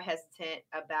that we are hesitant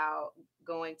about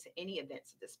going to any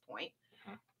events at this point.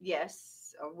 Mhm.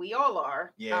 Yes, we all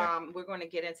are. Yeah. We're going to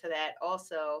get into that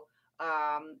also.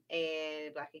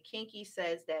 And Black and Kinky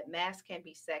says that mass can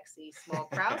be sexy, small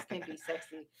crowds can be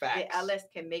sexy. The Facts. LS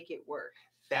can make it work.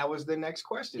 That was the next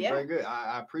question. Yeah. Very good.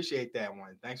 I appreciate that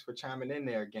one. Thanks for chiming in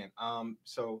there again.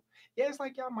 So yeah, it's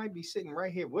like y'all might be sitting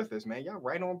right here with us, man. Y'all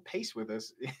right on pace with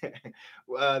us.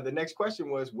 The next question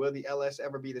was, will the LS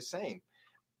ever be the same?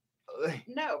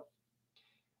 No,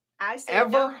 I say Ever?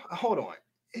 no. Hold on.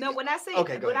 No, when I say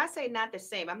Okay, go when ahead. I say not the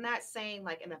same, I'm not saying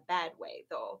like in a bad way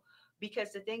though,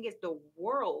 because the thing is the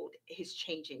world is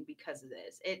changing because of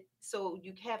this. It so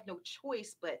you have no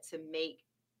choice but to make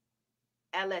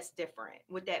LS different.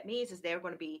 What that means is there are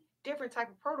going to be different type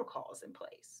of protocols in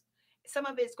place. Some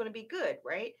of it's going to be good,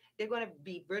 right? They're going to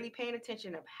be really paying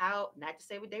attention of how, not to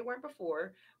say what they weren't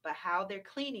before, but how they're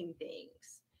cleaning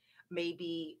things.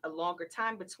 Maybe a longer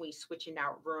time between switching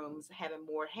out rooms, having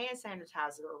more hand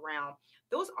sanitizer around.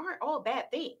 Those aren't all bad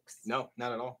things, No,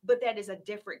 not at all. but that is a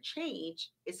different change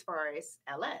as far as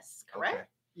LS, correct? Okay.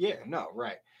 Yeah, no,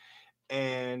 right.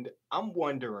 And I'm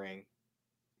wondering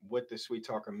what the sweet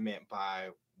talker meant by,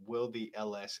 will the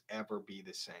LS ever be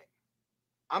the same?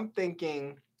 I'm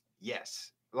thinking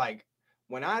yes. Like,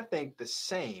 when I think the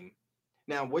same,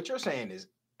 now what you're saying is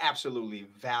absolutely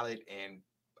valid, and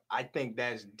I think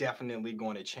that's definitely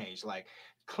going to change. Like,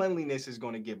 cleanliness is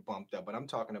going to get bumped up, but I'm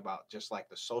talking about just like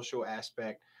the social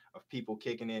aspect of people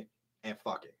kicking it and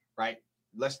fucking, right?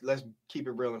 Let's keep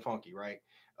it real and funky, right?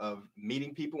 Of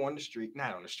meeting people on the street,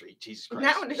 not on the street, Jesus Not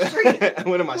Christ. on the street.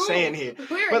 What am I saying here?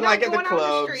 We're But not like at the going on the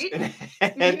clubs. street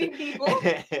and- meeting people.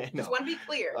 no. Just want to be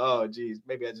clear. Oh, geez.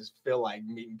 Maybe I just feel like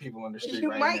meeting people on the street You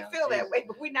right might now. feel that Jesus. way,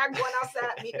 but we're not going outside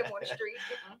meeting them on the street.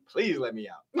 Please let me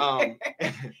out. Break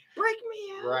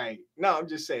me out. Right. No, I'm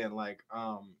just saying, like,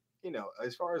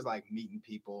 as far as like meeting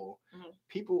people, Mhm.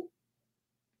 people,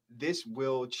 this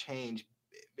will change.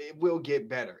 It will get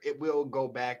better. It will go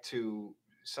back to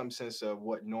some sense of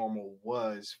what normal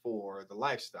was for the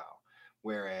lifestyle.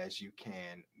 Whereas you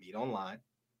can meet online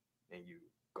and you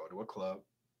go to a club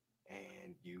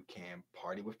and you can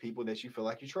party with people that you feel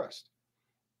like you trust,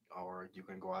 or you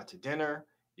can go out to dinner,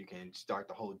 you can start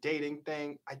the whole dating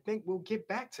thing. I think we'll get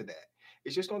back to that.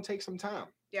 It's just going to take some time.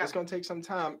 Yeah. It's going to take some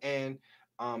time, and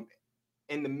um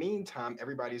in the meantime,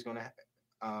 everybody's going to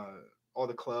all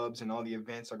the clubs and all the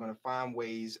events are going to find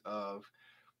ways of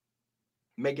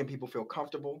making people feel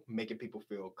comfortable, making people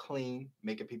feel clean,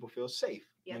 making people feel safe,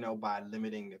 Yep. by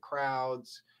limiting the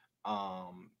crowds.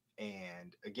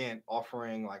 And again,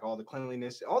 offering like all the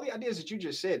cleanliness, all the ideas that you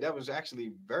just said, that was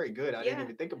actually very good. I didn't Yeah.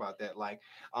 even think about that. Like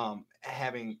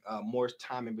having more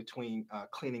time in between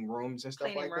cleaning rooms and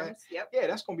stuff Cleaning like that. rooms. Yep. Yeah,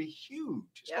 that's going to be huge.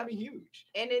 It's Yep. going to be huge.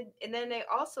 And then they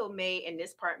also may, and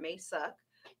this part may suck,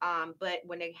 but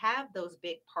when they have those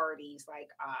big parties, like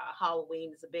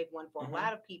Halloween is a big one for Mhm. a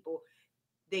lot of people,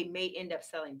 they may end up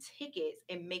selling tickets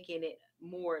and making it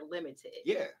more limited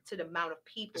Yeah. to the amount of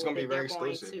people It's gonna be that they're very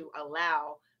going exclusive. to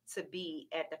allow to be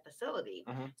at the facility.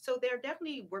 Mhm. So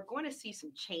we're going to see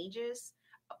some changes,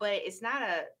 but it's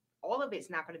not all of it's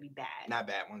not going to be bad. Not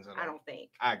bad ones at all. I don't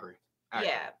think. I agree. I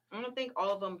Yeah, I don't think all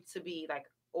of them to be like,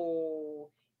 oh,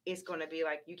 it's going to be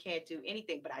like you can't do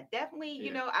anything. But I definitely,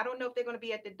 Yeah. I don't know if they're going to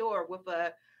be at the door with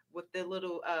the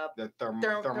little The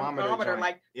thermometer, thermometer joint.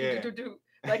 like Yeah. do.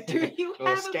 Like, do you Little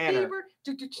have scanner. a fever?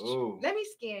 Ooh. Let me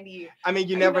scan you. I mean,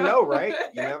 you never know, right?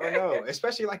 You never know.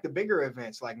 Especially like the bigger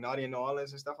events like Naughty in New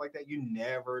Orleans and stuff like that. You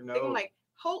never know. They're like,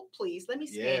 hold, please, let me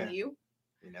scan Yeah. you.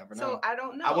 You never know. So I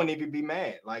don't know. I wouldn't even be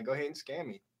mad. Like, go ahead and scam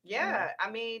me. Yeah,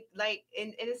 I mean, like,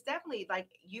 and it's definitely like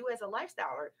you as a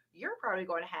lifestyler, you're probably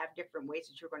going to have different ways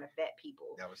that you're going to vet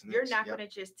people. That was You're next. not Yep. going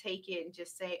to just take it and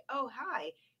just say, "Oh,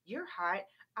 hi, you're hot.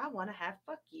 I want to have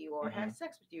fuck you or have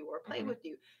sex with you or play Mhm. with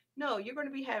you." No, you're going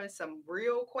to be having some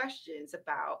real questions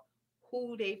about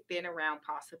who they've been around,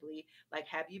 possibly. Like,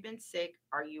 have you been sick?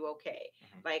 Are you okay?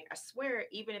 Mhm. Like, I swear,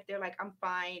 even if they're like, I'm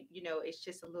fine, it's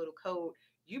just a little cold,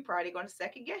 you probably going to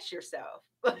second guess yourself.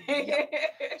 Yeah.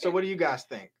 So what do you guys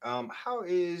think? How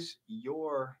is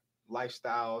your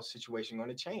lifestyle situation going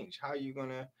to change? How are you going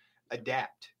to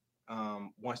adapt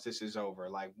once this is over?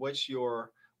 Like, what's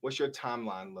your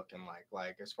timeline looking like?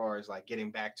 Like, as far as like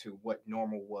getting back to what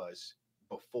normal was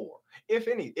before, if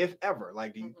any, if ever.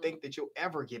 Like, do you Mhm. think that you'll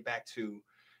ever get back to,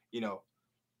 you know,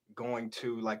 going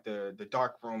to like the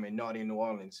dark room in Naughty in New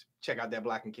Orleans? Check out that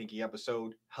Black and Kinky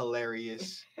episode,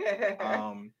 hilarious.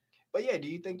 Um, but yeah, do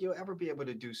you think you'll ever be able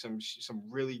to do some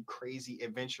really crazy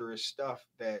adventurous stuff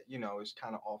that is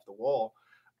kind of off the wall,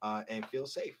 and feel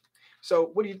safe? So,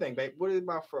 what do you think, babe? What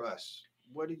about for us?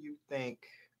 What do you think?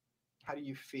 How do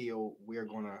you feel we're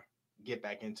gonna get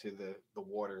back into the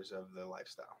waters of the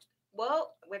lifestyle?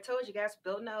 Well, we told you guys,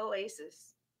 building an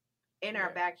oasis in our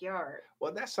Yeah. backyard.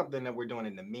 Well, that's something that we're doing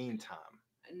in the meantime.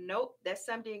 Nope, that's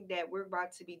something that we're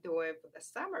about to be doing for the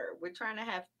summer.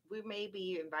 We may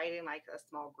be inviting like a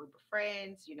small group of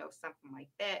friends, something like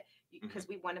that, Hmm. because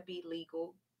we want to be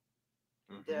legal.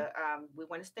 Hmm. We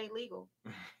want to stay legal,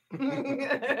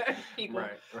 people.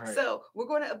 Right. Right. So we're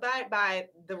going to abide by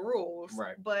the rules,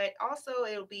 Right. but also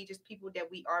it'll be just people that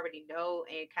we already know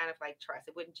and kind of like trust.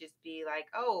 It wouldn't just be like,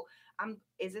 oh,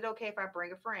 Is it okay if I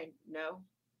bring a friend? No,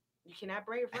 you cannot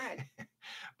bring a friend.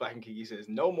 Black and Kiki says,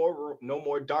 "No more room, no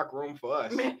more dark room for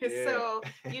us." Yeah. So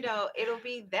it'll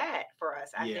be that for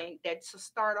us. I Yeah. think that to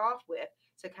start off with,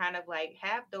 to kind of like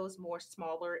have those more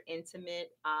smaller, intimate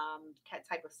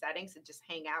type of settings and just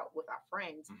hang out with our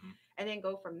friends, Mhm. and then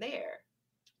go from there.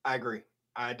 I agree.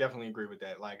 I definitely agree with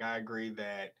that. Like, I agree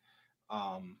that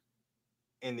um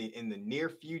in the near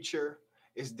future,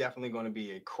 it's definitely going to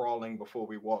be a crawling before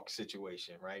we walk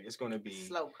situation, right? It's going to be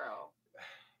Slow crawl.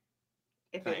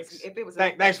 If it was thanks. if it was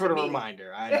Thanks up for to the me.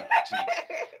 reminder. I know. Jeez.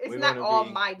 It's We're not going to all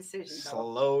be my decision though.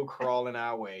 slow crawling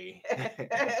our way.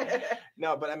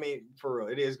 No, but I mean, for real,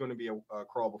 it is going to be a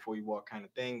crawl before you walk kind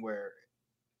of thing where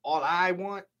all I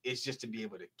want is just to be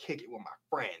able to kick it with my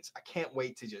friends. I can't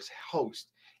wait to just host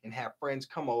and have friends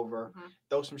come over, Mhm.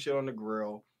 throw some shit on the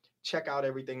grill, check out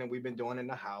everything that we've been doing in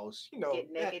the house, Get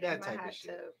that naked in that my type of hot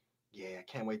shit. tub. Yeah, I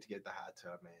can't wait to get the hot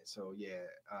tub, man. So yeah,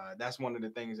 that's one of the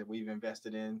things that we've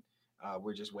invested in.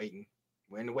 We're just waiting.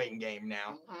 We're in the waiting game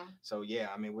now. Mhm. So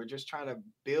yeah, I mean, we're just trying to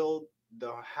build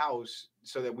the house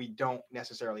so that we don't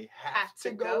necessarily have Have to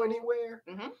to go go. anywhere,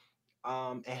 Mhm.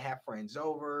 and have friends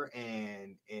over,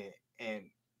 and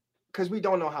because we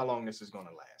don't know how long this is going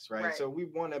to last, right? Right. So we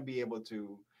want to be able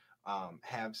to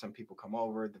have some people come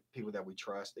over, the people that we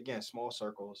trust, again, small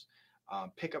circles,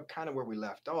 pick up kind of where we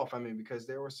left off. I mean, because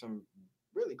there were some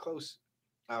really close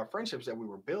friendships that we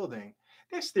were building.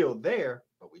 They're still there,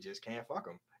 but we just can't fuck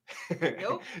them.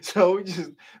 Nope. So we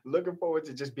just looking forward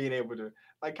to just being able to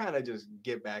like kind of just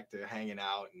get back to hanging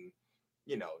out and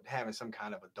having some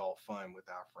kind of adult fun with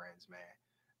our friends, man.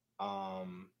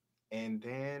 And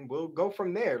then we'll go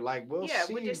from there. Like, we'll Yeah,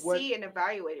 we see just what. see and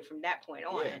evaluate it from that point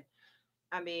on. Yeah,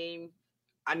 I mean,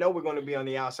 I know we're going to be on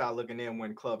the outside looking in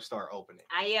when clubs start opening.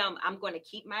 I'm going to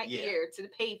keep my Yeah. ear to the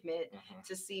pavement Hmm.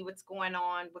 to see what's going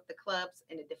on with the clubs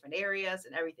in the different areas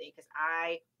and everything because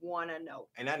I want to know.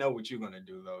 And I know what you're going to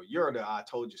do, though. You're the I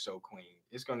told you so queen.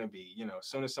 It's going to be, as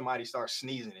soon as somebody starts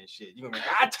sneezing and shit, you're going to be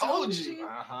like, I told you.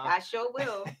 Uh-huh. I sure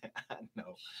will. I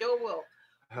know. Sure will.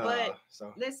 But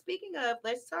So, then speaking of,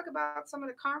 let's talk about some of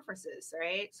the conferences,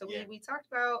 right? So yeah. we talked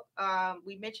about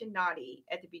we mentioned Naughty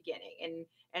at the beginning,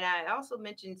 and I also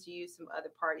mentioned to you some other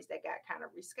parties that got kind of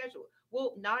rescheduled.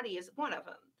 Well, Naughty is one of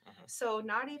them. Mhm. So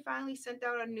Naughty finally sent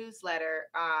out a newsletter.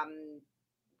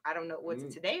 I don't know, was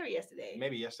it today or yesterday?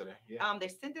 Maybe yesterday. Yeah. They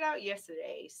sent it out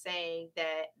yesterday saying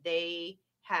that they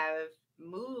have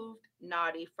moved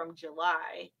Naughty from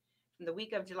the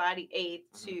week of July the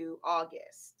 8th Mhm. to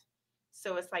August.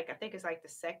 So it's like, I think it's like the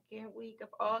second week of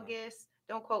Mhm. August.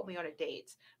 Don't quote me on the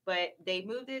dates, but they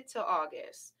moved it to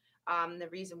August. The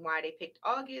reason why they picked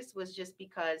August was just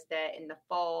because that in the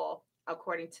fall,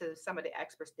 according to some of the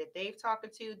experts that they've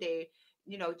talked to, they,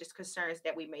 just concerns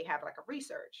that we may have like a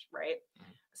research, right?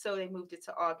 Mhm. So they moved it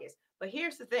to August. But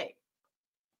here's the thing,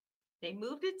 they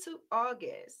moved it to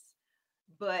August,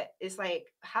 but it's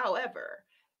like, however,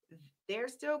 they're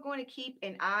still going to keep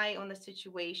an eye on the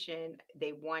situation.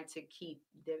 They want to keep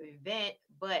the event,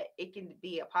 but it can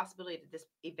be a possibility that this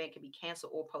event can be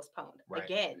canceled or postponed Right.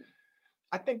 again.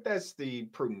 I think that's the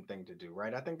prudent thing to do,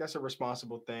 right? I think that's a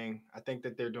responsible thing. I think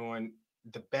that they're doing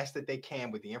the best that they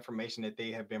can with the information that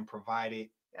they have been provided,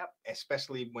 Yep.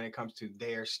 especially when it comes to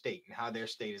their state and how their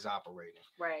state is operating.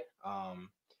 Right.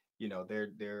 Um,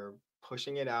 they're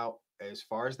pushing it out as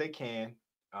far as they can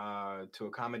to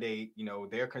accommodate,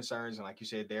 their concerns and, like you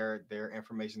said, their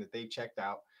information that they've checked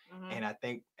out. Hmm. And I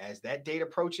think as that date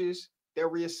approaches, they'll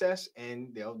reassess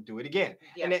and they'll do it again.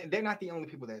 And Yep. they're not the only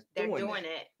people that's They're doing doing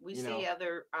that. it. We You see know,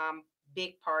 other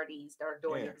big parties that are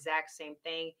doing the yeah, exact same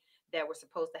thing, that were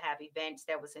supposed to have events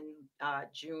that was in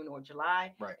June or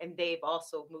July, right. and they've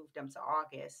also moved them to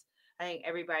August. I think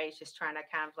everybody's just trying to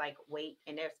kind of like wait,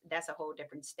 and that's a whole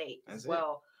different state as That's it.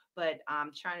 well. But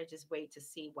trying to just wait to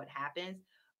see what happens.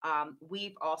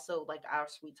 We've also, like our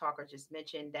sweet talker just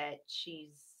mentioned, that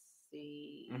she's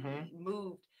Hmm.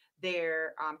 moved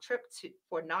their trip to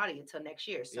for Naughty until next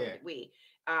year. So Yeah. did we.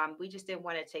 We just didn't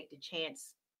want to take the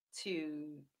chance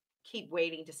to keep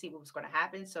waiting to see what was going to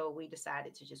happen. So we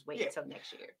decided to just wait Yeah. until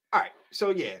next year. All right. So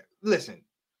yeah, listen,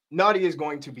 Naughty is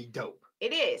going to be dope.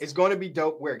 It is. It's going to be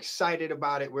dope. We're excited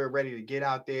about it. We're ready to get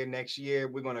out there next year.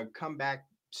 We're going to come back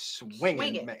swinging.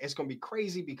 Swinging. Man. It's going to be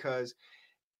crazy because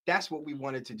that's what we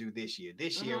wanted to do this year.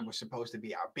 This year Hmm. was supposed to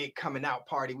be our big coming out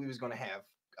party. We was going to have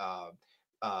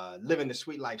living the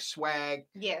sweet life swag,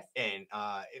 Yes. and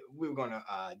we were going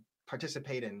to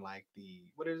participate in like the,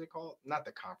 what is it called? Not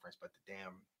the conference, but the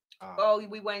damn Oh,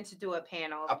 we wanted to do a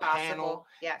panel a if possible. panel.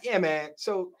 Yes. Yeah, man.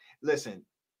 So listen,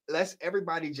 let's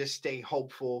everybody just stay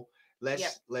hopeful. Let's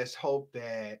Yep. let's hope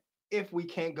that if we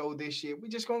can't go this year, we're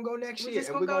just gonna go next We're year, just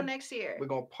and gonna go next year. we're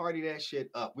gonna party that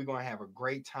shit up. We're gonna have a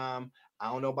great time.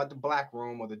 I don't know about the black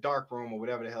room or the dark room or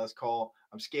whatever the hell it's called.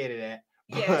 I'm scared of that.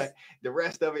 Yes. But the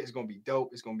rest of it is gonna be dope.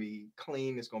 It's gonna be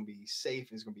clean. It's gonna be safe.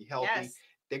 It's gonna be healthy. Yes.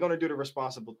 They're gonna do the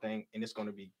responsible thing, and it's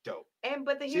gonna be dope.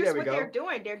 But See, here's there we what go. they're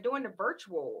doing. They're doing the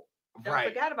virtual. Don't Right.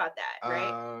 forget about that,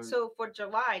 right? Uh, So for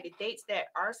July, the dates that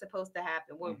are supposed to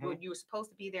happen, when mhm. you were supposed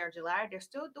to be there in July, they're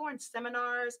still doing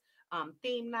seminars,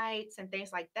 theme nights, and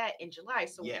things like that in July.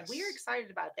 So we're Yes. excited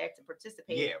about that to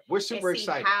participate Yeah, we're and super see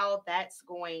excited. how that's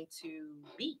going to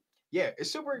be Yeah,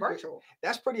 it's super virtual.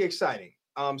 That's pretty exciting.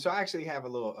 So I actually have a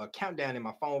little countdown in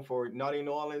my phone for Naughty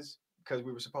New Orleans because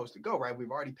we were supposed to go, right? We've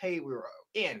already paid, we were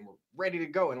we're ready to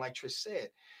go. And like Trish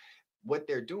said, what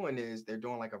they're doing is they're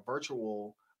doing like a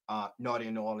virtual Naughty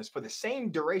New Orleans for the same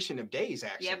duration of days,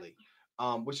 Yep. actually,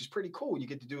 which is pretty cool. You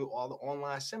get to do all the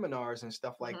online seminars and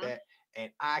stuff like Hmm. that. And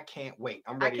I can't wait.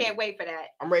 I can't wait for that.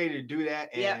 I'm ready to do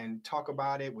that Yep. and talk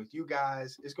about it with you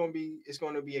guys. It's gonna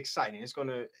be exciting. It's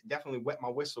gonna definitely wet my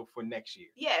whistle for next year.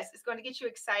 Yes, it's going to get you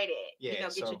excited. Yeah,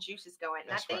 Get your so juices going.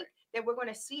 And I that's think right. that we're going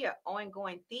to see an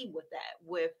ongoing theme with that,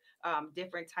 with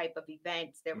different type of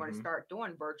events. They're going to Hmm. start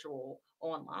doing virtual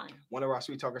online. One of our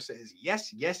sweet talkers says,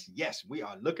 yes, yes, yes. We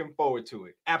are looking forward to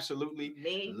it. Absolutely.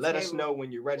 Me Let us too. know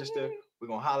when you register. We're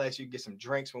gonna holler at you, get some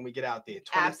drinks when we get out there.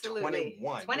 Absolutely.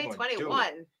 2021. We're gonna do it.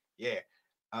 2021.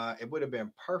 Yeah. It would have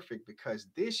been perfect because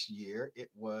this year it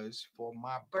was for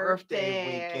my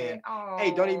birthday weekend.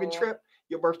 Hey, don't even Oh, trip.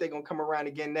 Your birthday gonna come around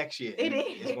again next year. it And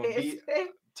it's gonna is.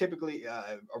 be typically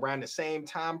around the same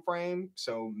time frame.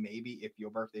 So maybe if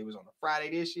your birthday was on a Friday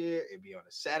this year, it'd be on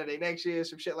a Saturday next year,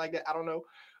 some shit like that. I don't know.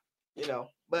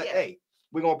 But Yeah. hey,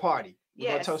 we're gonna party. We're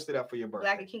Yes. gonna toast it up for your Black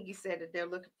birthday. and Kinky said that they're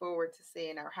looking forward to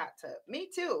seeing our hot tub. Me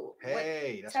too.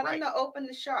 Hey, that's Tell right. them to open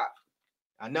the shop.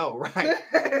 I know, right?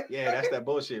 Yeah, that's that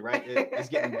bullshit, right? It's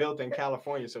getting built in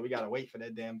California, so we gotta wait for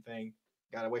that damn thing.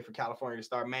 Gotta wait for California to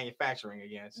start manufacturing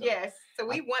again. So, Yes. So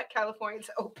we want California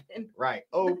to open. right,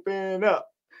 open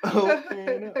up,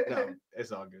 open up. No,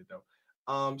 it's all good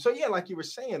though. So yeah, like you were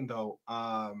saying though,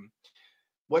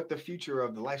 what the future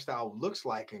of the lifestyle looks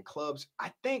like in clubs,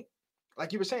 I think,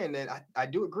 like you were saying, that I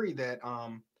do agree that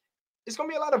it's gonna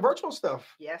be a lot of virtual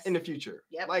stuff Yes. in the future.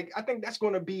 Yep. Like I think that's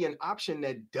gonna be an option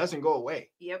that doesn't go away.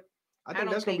 Yep. I I think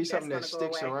don't that's gonna be think that's something that gonna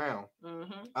go sticks away. around.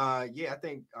 Mm-hmm. Yeah, I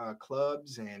think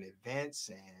clubs and events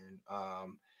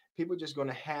and people just going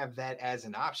to have that as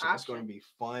an option. It's going to be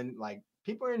fun. Like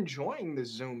people are enjoying the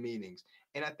Zoom meetings,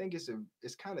 and I think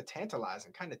it's kind of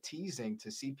tantalizing, kind of teasing to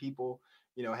see people,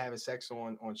 having sex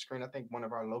on screen. I think one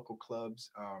of our local clubs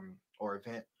or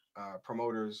event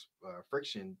promoters,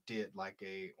 Friction, did like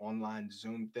a online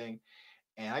Zoom thing,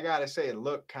 and I gotta say it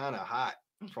looked kind of hot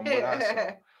from what I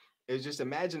saw. It's just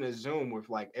imagine a Zoom with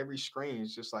like every screen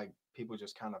is just like people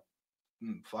just kind of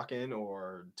fucking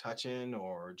or touching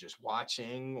or just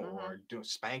watching or doing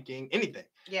spanking, anything.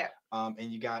 Yeah.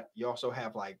 And you also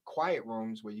have like quiet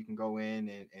rooms where you can go in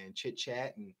and chit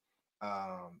chat and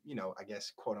I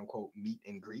guess quote unquote meet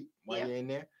and greet while you're in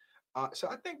there. So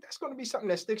I think that's going to be something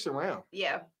that sticks around.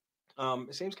 Yeah.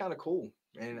 It seems kind of cool,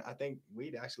 and I think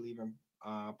we'd actually even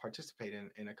participate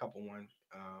in a couple one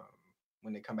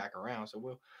when they come back around. So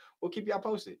we'll keep y'all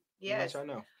posted. Yes. Let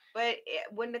y'all know. But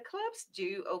when the clubs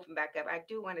do open back up, I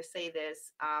do want to say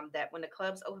this: that when the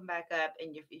clubs open back up,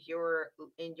 and if you're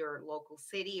in your local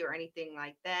city or anything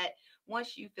like that,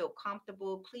 once you feel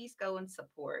comfortable, please go and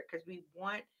support because we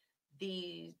want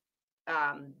these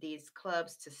these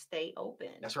clubs to stay open.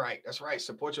 That's right. That's right.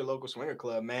 Support your local swinger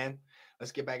club, man.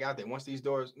 Let's get back out there. Once these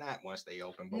doors, not once they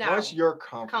open, but once No, you're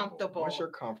comfortable, once you're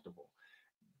comfortable. comfortable,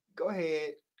 go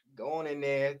ahead, go on in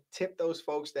there, tip those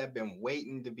folks that have been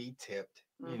waiting to be tipped.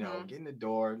 Mm-hmm. Get in the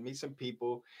door, meet some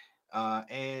people,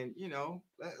 and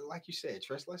like you said,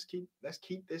 Trish, let's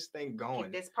keep this thing Keep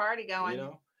going. this party You going.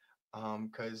 know,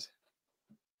 because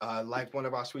like one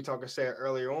of our sweet talkers said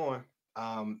earlier on,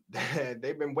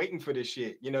 they've been waiting for this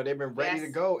shit. They've been ready to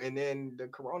Yes, go, and then the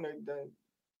corona done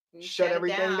you shut shut it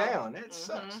everything down. down. That Mm-hmm.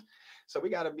 sucks. So we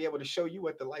got to be able to show you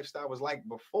what the lifestyle was like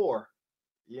before,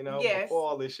 before Yes,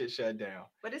 all this shit shut down.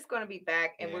 but it's going to be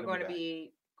back, and Yeah, we're it'll be going to back.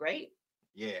 be great.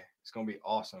 Yeah, it's gonna be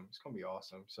awesome. It's gonna be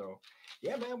awesome. So,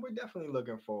 yeah, man, we're definitely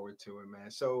looking forward to it, man.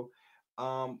 So,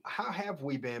 how have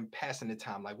we been passing the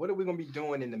time? Like, what are we gonna be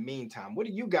doing in the meantime? What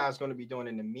are you guys gonna be doing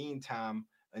in the meantime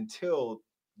until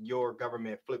your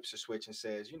government flips a switch and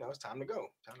says, it's time to go,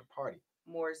 time to party?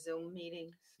 More Zoom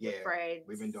meetings with Yeah, we've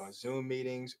friends. been doing Zoom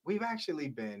meetings. We've actually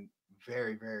been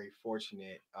very, very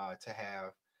fortunate to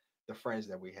have the friends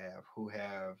that we have who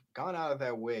have gone out of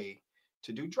their way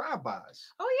to do drive-bys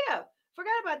Oh yeah,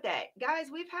 forgot about that, guys.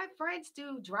 We've had friends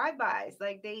do drive-bys.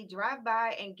 Like they drive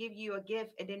by and give you a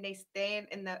gift, and then they stand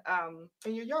in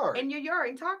your yard. in your yard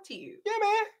and talk to you. Yeah,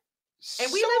 man.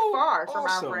 And we live So far from our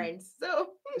awesome. friends, so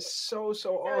So it was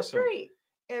awesome. great.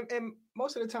 And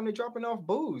most of the time they're dropping off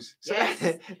booze. So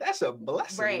Yes, that's a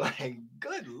blessing. right. Like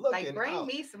good Like looking bring out.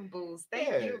 me some booze. Thank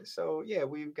Yeah. you. So yeah,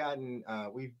 we've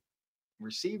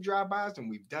received drive-bys and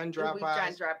we've done We've done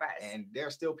drive-bys. drive-bys. And there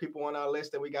are still people on our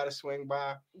list that we gotta swing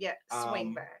by. Yeah, swing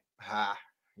Um by. ha,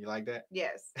 you like that?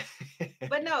 Yes.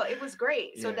 But no, it was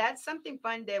great. So Yeah. that's something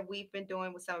fun that we've been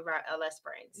doing with some of our LS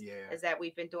friends. Yeah. Is that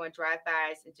we've been doing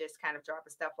drive-bys and just kind of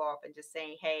dropping stuff off and just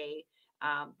saying, hey,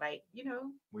 like,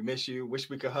 We miss you. Wish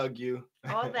we could hug you.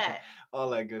 all that. All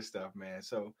that good stuff, man.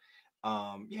 So,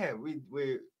 yeah, we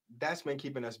that's been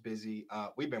keeping us busy.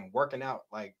 We've been working out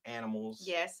like animals.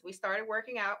 Yes, we started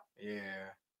working out.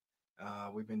 Yeah,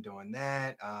 we've been doing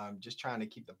that. Just trying to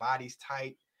keep the bodies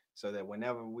tight so that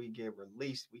whenever we get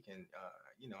released, we can,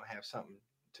 have something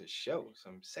to show,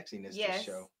 some sexiness to Yes.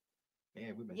 show.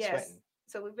 Yeah, we've been Yes. sweating.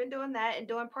 So we've been doing that and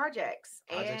doing projects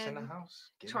Projects in the and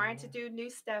house. Getting trying them to in. do new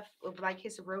stuff with like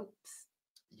his ropes.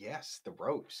 Yes, the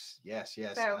ropes. Yes,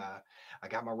 yes. So I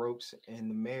got my ropes in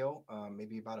the mail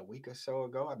maybe about a week or so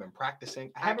ago. I've been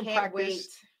practicing. I I haven't can't wait.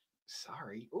 practiced.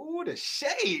 Sorry. Ooh, the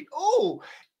shade. Ooh,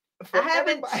 I for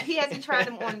haven't, everybody. he hasn't tried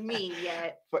them on me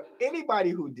yet. For anybody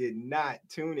who did not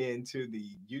tune in to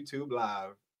the YouTube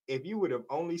live, if you would have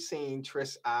only seen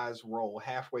Triss' eyes roll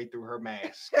halfway through her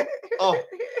mask. Oh,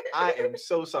 I am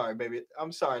so sorry, baby.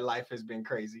 I'm sorry life has been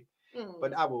crazy.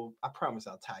 But Mm. I promise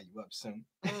I'll tie you up soon.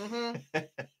 Mm-hmm.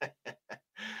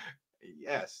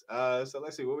 Yes. So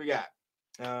let's see what we got.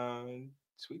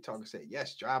 Sweet Talker said,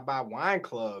 yes, drive-by wine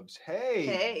clubs. Hey,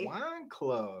 Hey. wine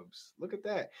clubs. Look at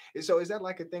that. So is that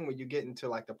like a thing when you get into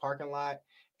like the parking lot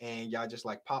and y'all just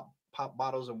like pop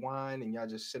bottles of wine and y'all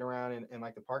just sit around in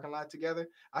like the parking lot together?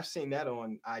 I've seen that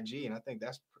on IG and I think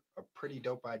that's a pretty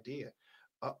dope idea.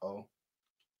 Uh-oh.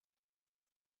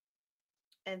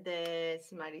 And then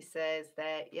somebody says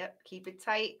that, yep, keep it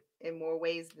tight in more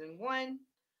ways than one.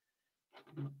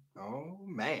 Oh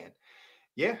man.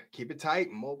 Yeah, keep it tight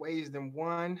in more ways than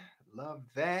one. Love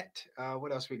that.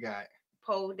 What else we got?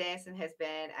 Pole dancing has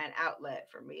been an outlet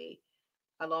for me,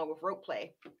 along with rope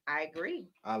play. I agree.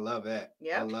 I love that. I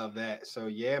Yep. love that. So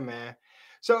yeah, man.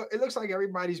 So it looks like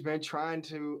everybody's been trying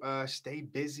to stay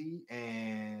busy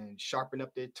and sharpen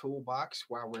up their toolbox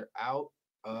while we're out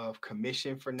of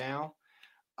commission for now.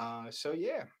 So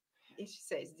yeah. And she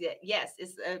says, yes,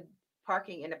 it's a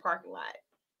parking in the parking lot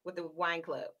with the wine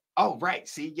club. Oh, right.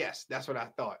 See, yes, that's what I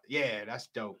thought. Yeah, that's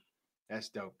dope. That's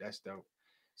dope. That's dope.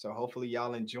 So hopefully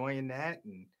y'all enjoying that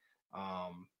and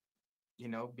um,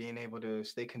 being able to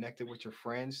stay connected with your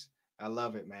friends. I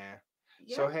love it, man.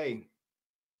 So Yep. hey,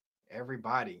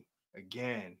 everybody,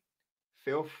 again,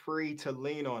 feel free to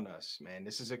lean on us, man.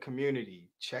 This is a community.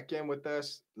 Check in with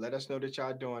us. Let us know that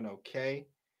y'all doing okay.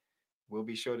 We'll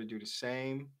be sure to do the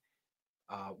same.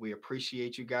 We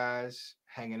appreciate you guys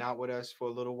hanging out with us for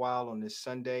a little while on this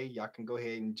Sunday. Y'all can go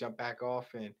ahead and jump back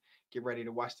off and get ready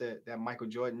to watch that Michael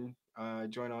Jordan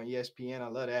joint on ESPN. I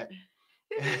love that.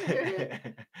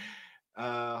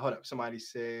 Hold up. Somebody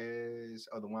says,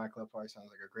 "Oh, the wine club party sounds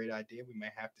like a great idea. We may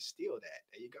have to steal that."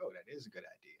 There you go. That is a good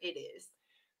idea. It is.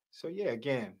 So yeah,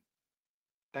 again,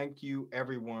 thank you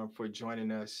everyone for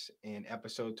joining us in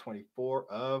episode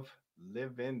 24 of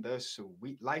Living the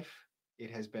Sweet Life.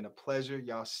 It has been a pleasure.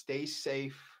 Y'all stay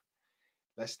safe.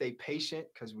 Let's stay patient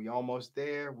because we almost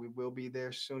there. We will be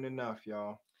there soon enough,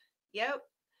 y'all. Yep.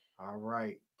 All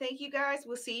right. Thank you guys.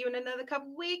 We'll see you in another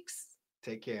couple weeks.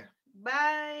 Take care.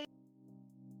 Bye.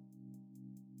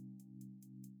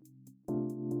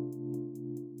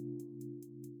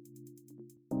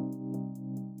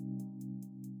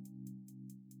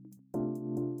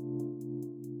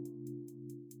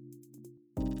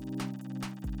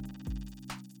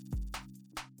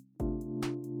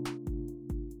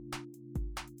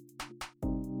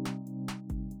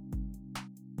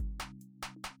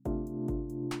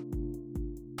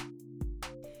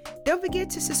 Don't forget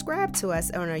to subscribe to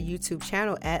us on our YouTube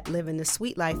channel at Living the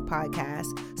Sweet Life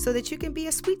Podcast so that you can be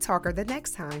a sweet talker the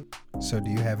next time. So do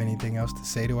you have anything else to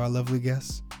say to our lovely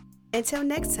guests? Until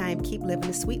next time, keep living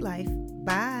the sweet life.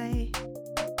 Bye.